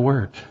keep thy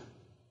word.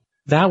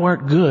 Thou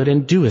art good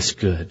and doest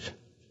good.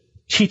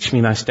 Teach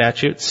me thy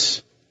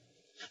statutes.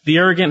 The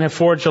arrogant have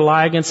forged a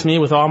lie against me.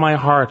 With all my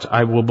heart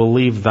I will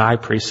believe thy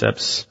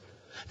precepts.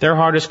 Their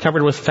heart is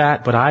covered with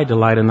fat, but I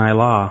delight in thy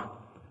law.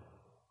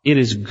 It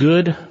is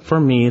good for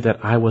me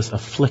that I was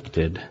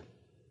afflicted,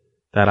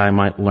 that I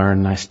might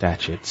learn thy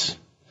statutes.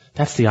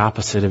 That's the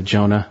opposite of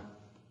Jonah.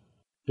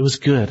 It was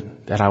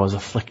good that I was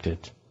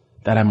afflicted,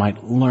 that I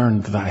might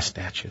learn thy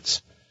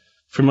statutes.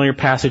 Familiar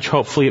passage.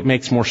 Hopefully it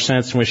makes more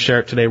sense when we share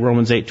it today.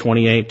 Romans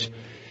 8:28.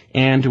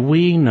 And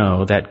we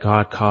know that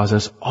God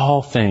causes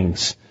all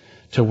things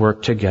to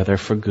work together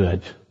for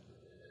good,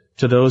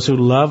 to those who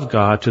love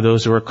God, to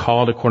those who are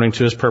called according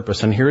to His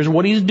purpose. And here's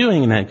what He's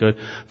doing in that good.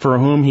 For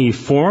whom He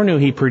foreknew,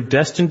 He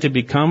predestined to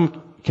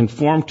become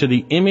conformed to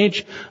the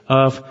image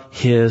of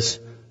His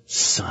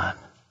Son.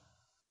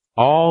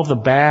 All the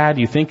bad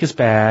you think is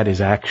bad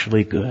is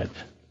actually good,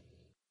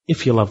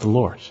 if you love the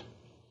Lord.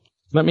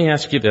 Let me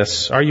ask you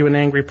this. Are you an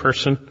angry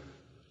person?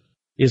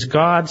 Is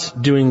God's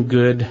doing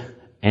good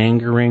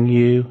angering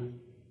you?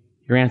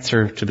 Your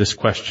answer to this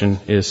question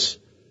is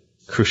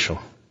crucial.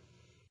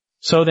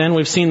 So then,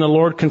 we've seen the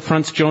Lord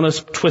confronts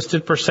Jonah's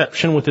twisted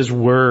perception with His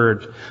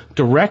word.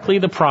 Directly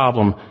the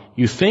problem.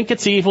 You think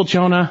it's evil,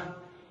 Jonah?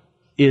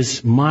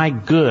 Is my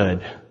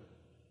good,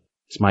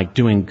 is my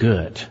doing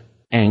good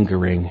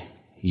angering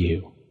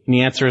you? And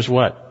the answer is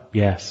what?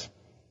 Yes.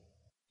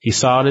 He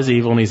saw it as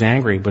evil and he's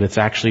angry, but it's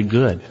actually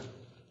good.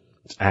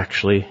 It's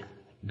actually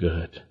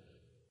good.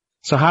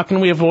 So how can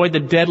we avoid the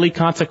deadly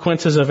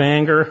consequences of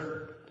anger?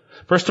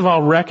 First of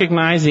all,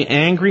 recognize the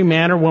angry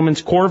man or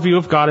woman's core view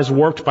of God is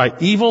warped by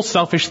evil,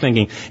 selfish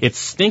thinking. It's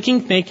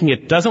stinking thinking.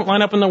 It doesn't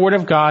line up in the Word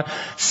of God.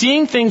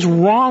 Seeing things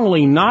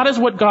wrongly, not as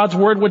what God's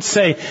Word would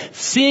say.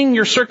 Seeing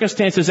your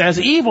circumstances as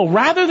evil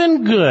rather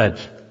than good.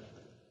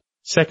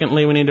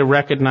 Secondly, we need to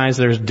recognize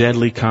there's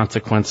deadly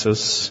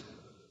consequences.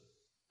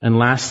 And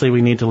lastly,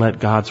 we need to let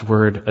God's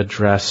Word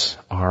address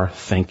our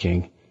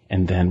thinking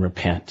and then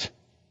repent.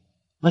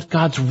 Let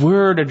God's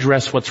Word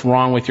address what's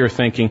wrong with your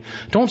thinking.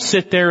 Don't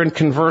sit there and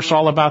converse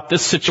all about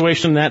this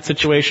situation, that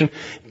situation.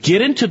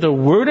 Get into the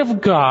Word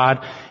of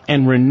God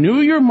and renew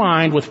your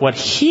mind with what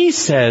He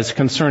says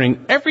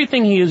concerning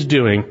everything He is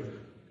doing.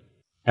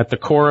 At the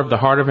core of the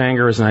heart of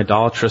anger is an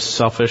idolatrous,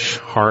 selfish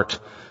heart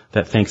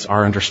that thinks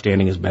our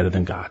understanding is better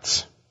than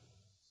God's.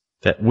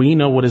 That we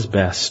know what is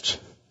best.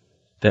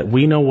 That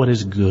we know what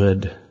is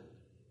good.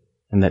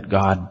 And that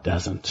God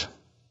doesn't.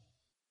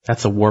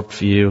 That's a warped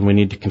view, and we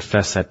need to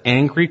confess that.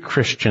 Angry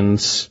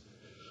Christians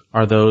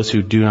are those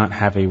who do not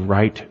have a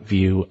right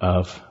view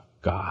of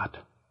God.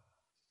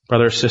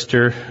 Brother or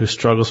sister who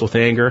struggles with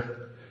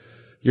anger,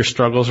 your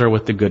struggles are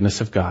with the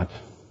goodness of God.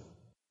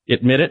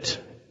 Admit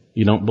it.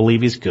 You don't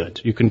believe he's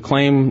good. You can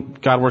claim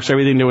God works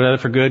everything together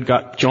for good.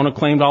 Jonah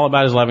claimed all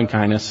about his loving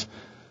kindness.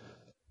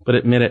 But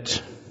admit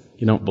it.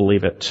 You don't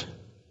believe it.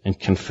 And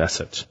confess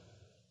it.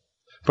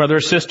 Brother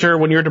or sister,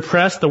 when you're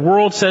depressed, the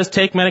world says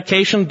take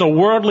medication. The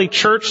worldly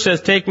church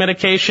says take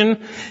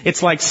medication.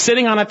 It's like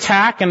sitting on a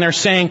tack and they're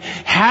saying,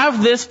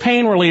 have this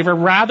pain reliever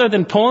rather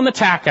than pulling the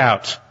tack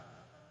out.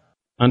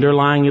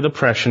 Underlying your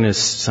depression is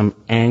some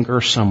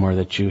anger somewhere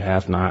that you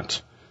have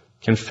not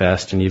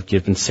confessed, and you've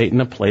given Satan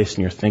a place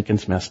and your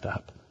thinking's messed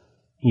up.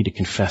 You need to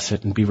confess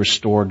it and be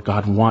restored.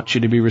 God wants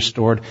you to be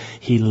restored.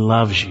 He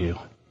loves you.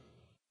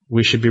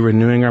 We should be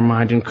renewing our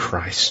mind in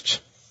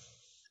Christ.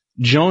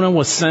 Jonah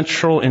was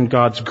central in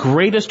God's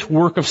greatest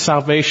work of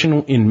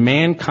salvation in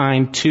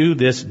mankind to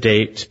this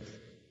date.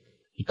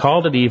 He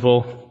called it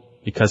evil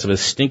because of his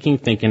stinking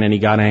thinking, and he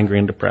got angry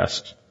and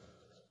depressed.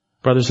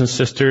 Brothers and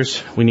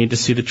sisters, we need to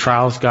see the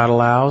trials God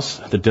allows,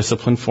 the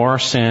discipline for our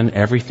sin,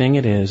 everything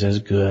it is, as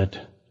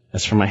good,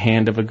 as from a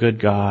hand of a good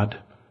God.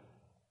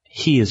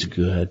 He is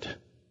good.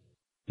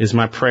 It is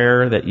my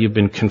prayer that you've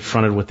been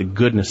confronted with the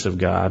goodness of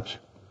God,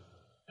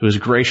 who is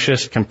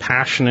gracious,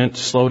 compassionate,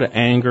 slow to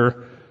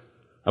anger,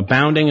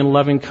 abounding in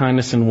loving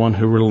kindness, and one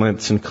who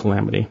relents in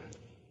calamity.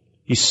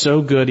 He's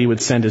so good he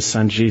would send his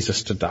son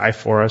Jesus to die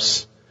for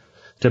us,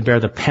 to bear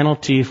the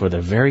penalty for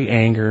the very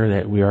anger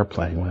that we are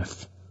playing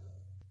with.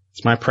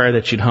 It's my prayer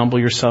that you'd humble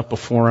yourself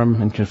before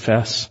him and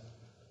confess.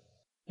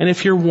 And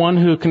if you're one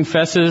who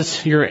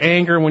confesses your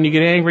anger, when you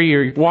get angry,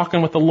 you're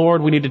walking with the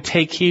Lord, we need to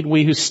take heed,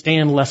 we who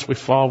stand, lest we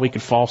fall. We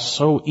could fall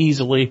so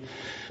easily.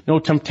 No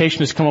temptation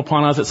has come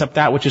upon us except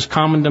that which is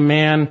common to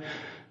man.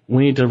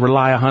 We need to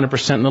rely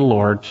 100% on the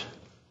Lord.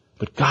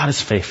 But God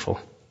is faithful,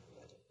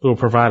 who will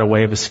provide a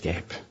way of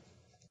escape.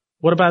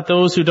 What about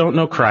those who don't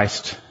know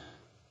Christ?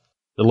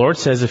 The Lord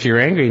says if you're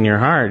angry in your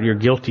heart, you're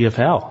guilty of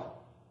hell.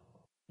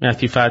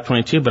 Matthew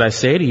 5:22, but I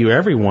say to you,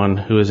 everyone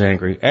who is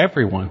angry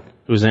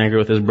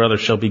with his brother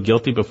shall be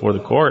guilty before the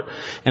court.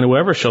 And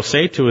whoever shall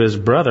say to his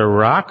brother,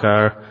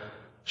 Raka,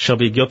 shall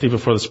be guilty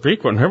before the Supreme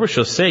Court. And whoever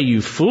shall say,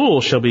 you fool,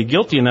 shall be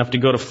guilty enough to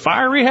go to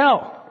fiery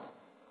hell.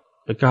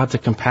 But God's a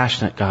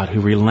compassionate God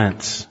who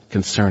relents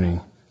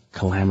concerning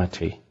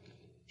calamity.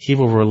 He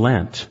will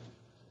relent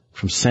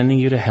from sending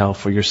you to hell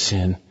for your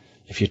sin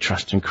if you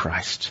trust in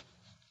Christ.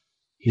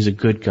 He's a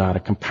good God,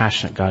 a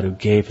compassionate God who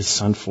gave his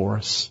son for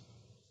us.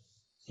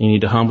 You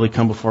need to humbly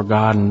come before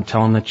God and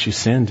tell him that you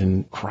sinned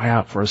and cry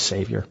out for a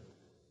Savior.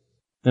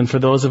 Then for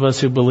those of us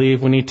who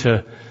believe, we need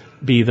to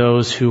be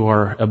those who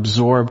are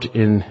absorbed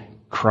in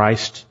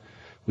Christ.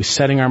 We're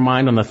setting our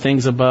mind on the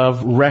things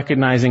above,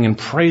 recognizing and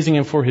praising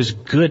him for his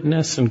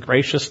goodness and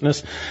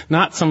graciousness.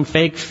 Not some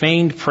fake,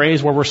 feigned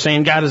praise where we're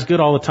saying God is good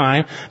all the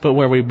time, but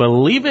where we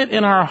believe it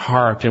in our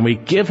heart and we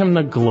give him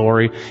the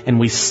glory and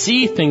we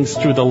see things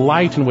through the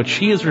light in which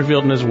he is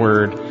revealed in his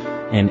word,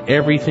 and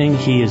everything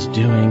he is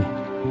doing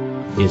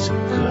is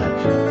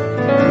good.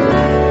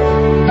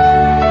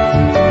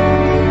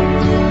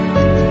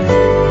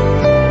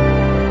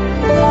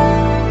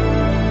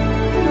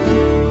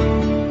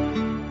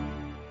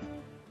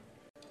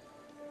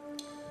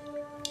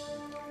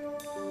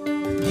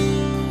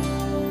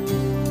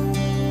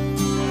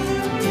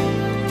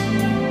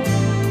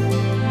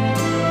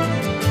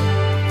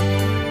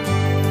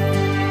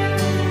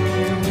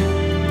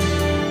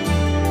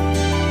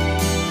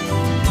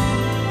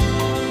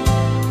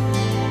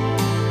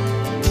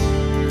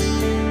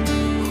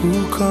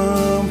 Who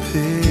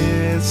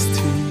compares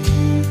to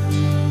you?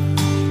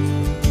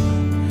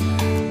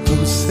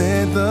 Who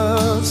set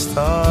the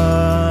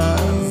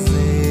stars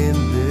in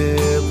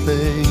their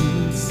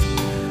place?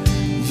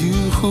 You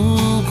who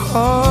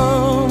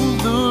calm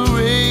the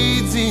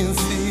raging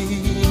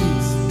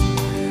seas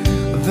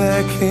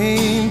that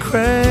came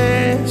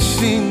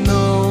crashing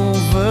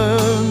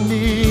over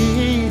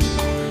me.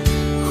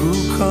 Who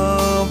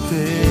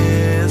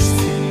compares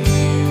to you?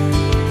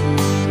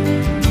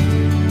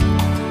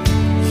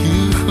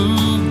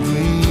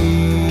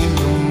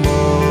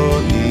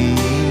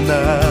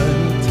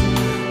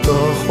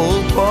 The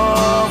hope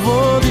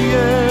of the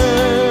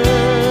earth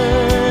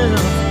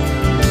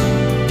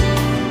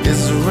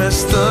is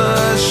rest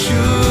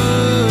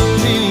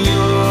assured in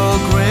your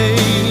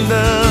great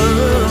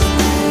love.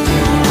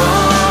 You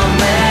are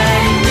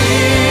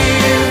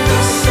magnificent.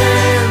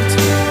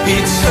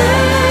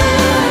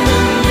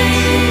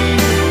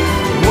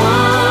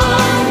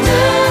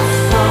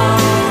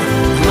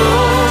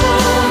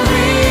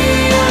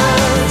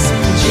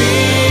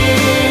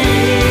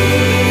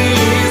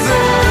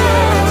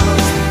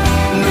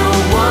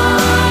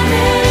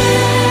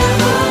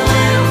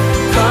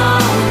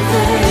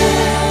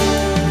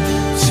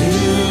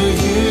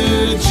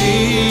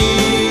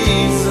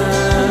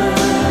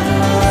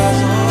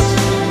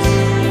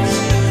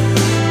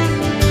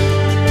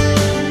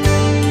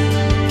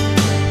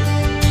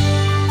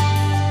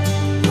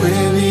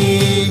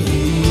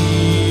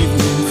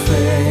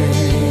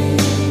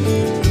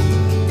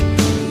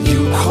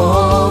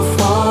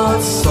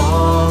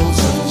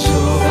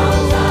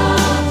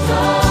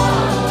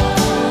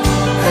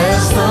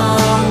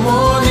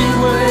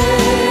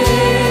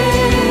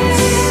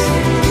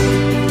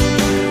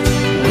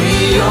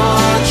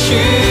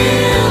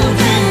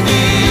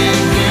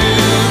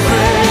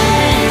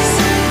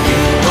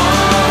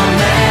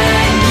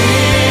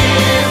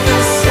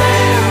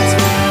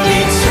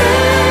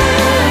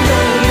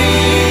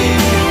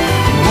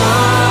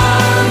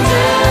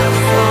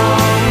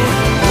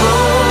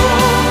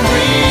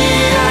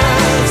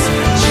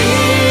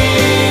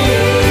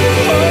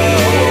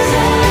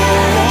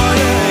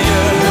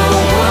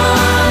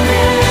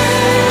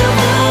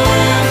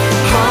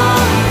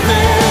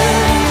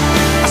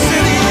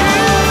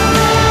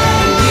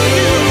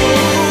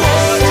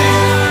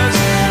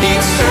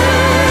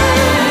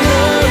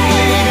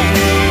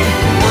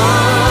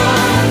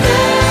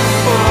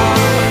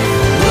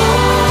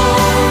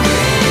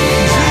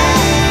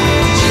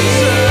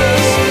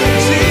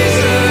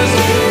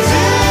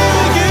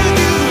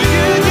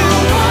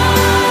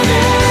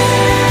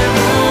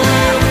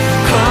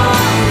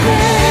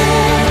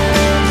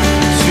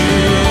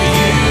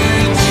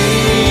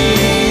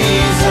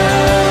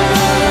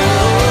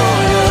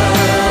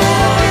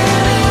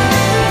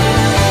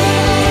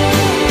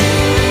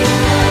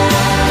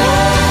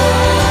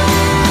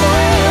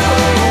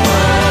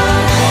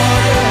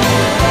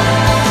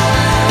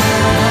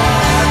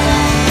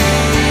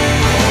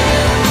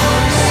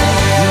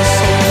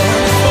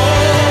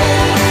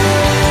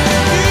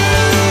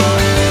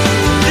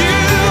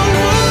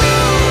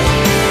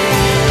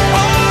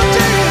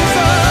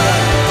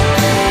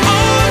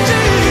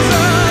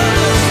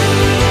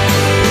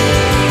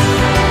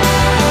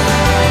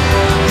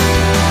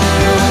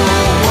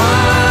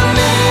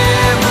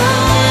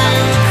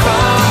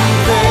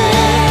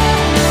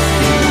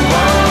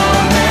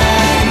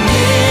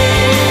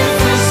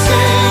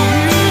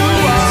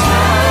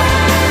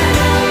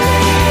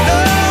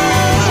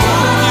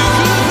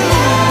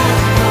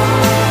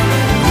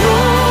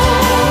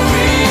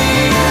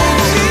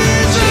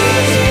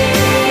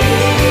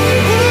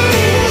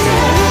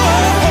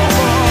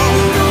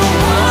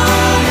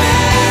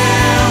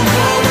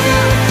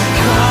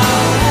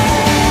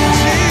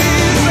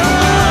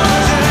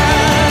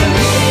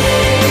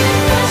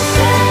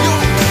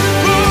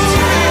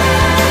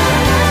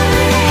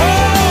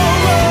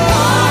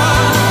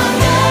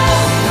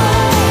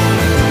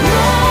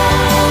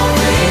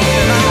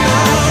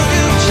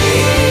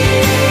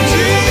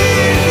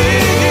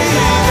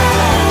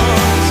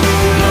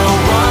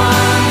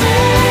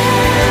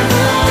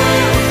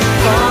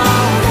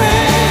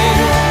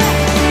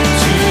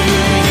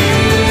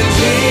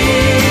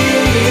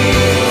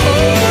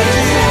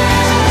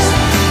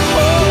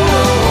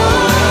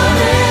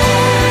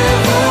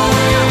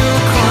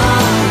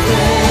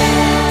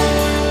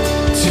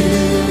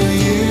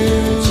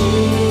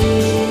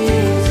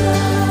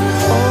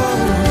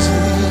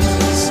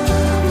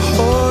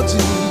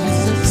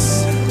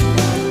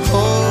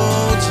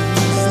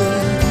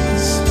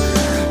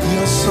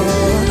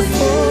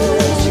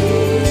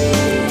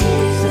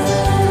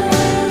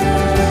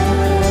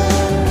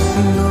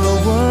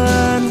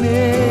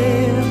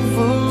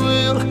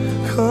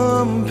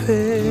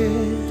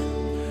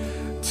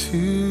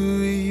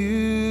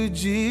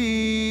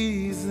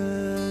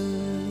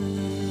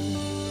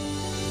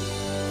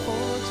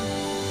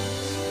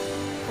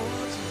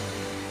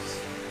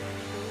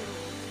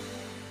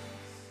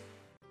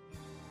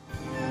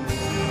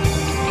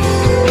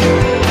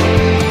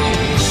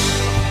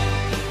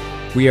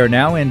 We are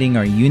now ending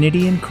our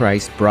Unity in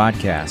Christ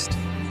broadcast.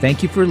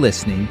 Thank you for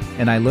listening,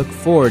 and I look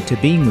forward to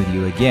being with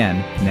you again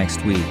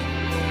next week.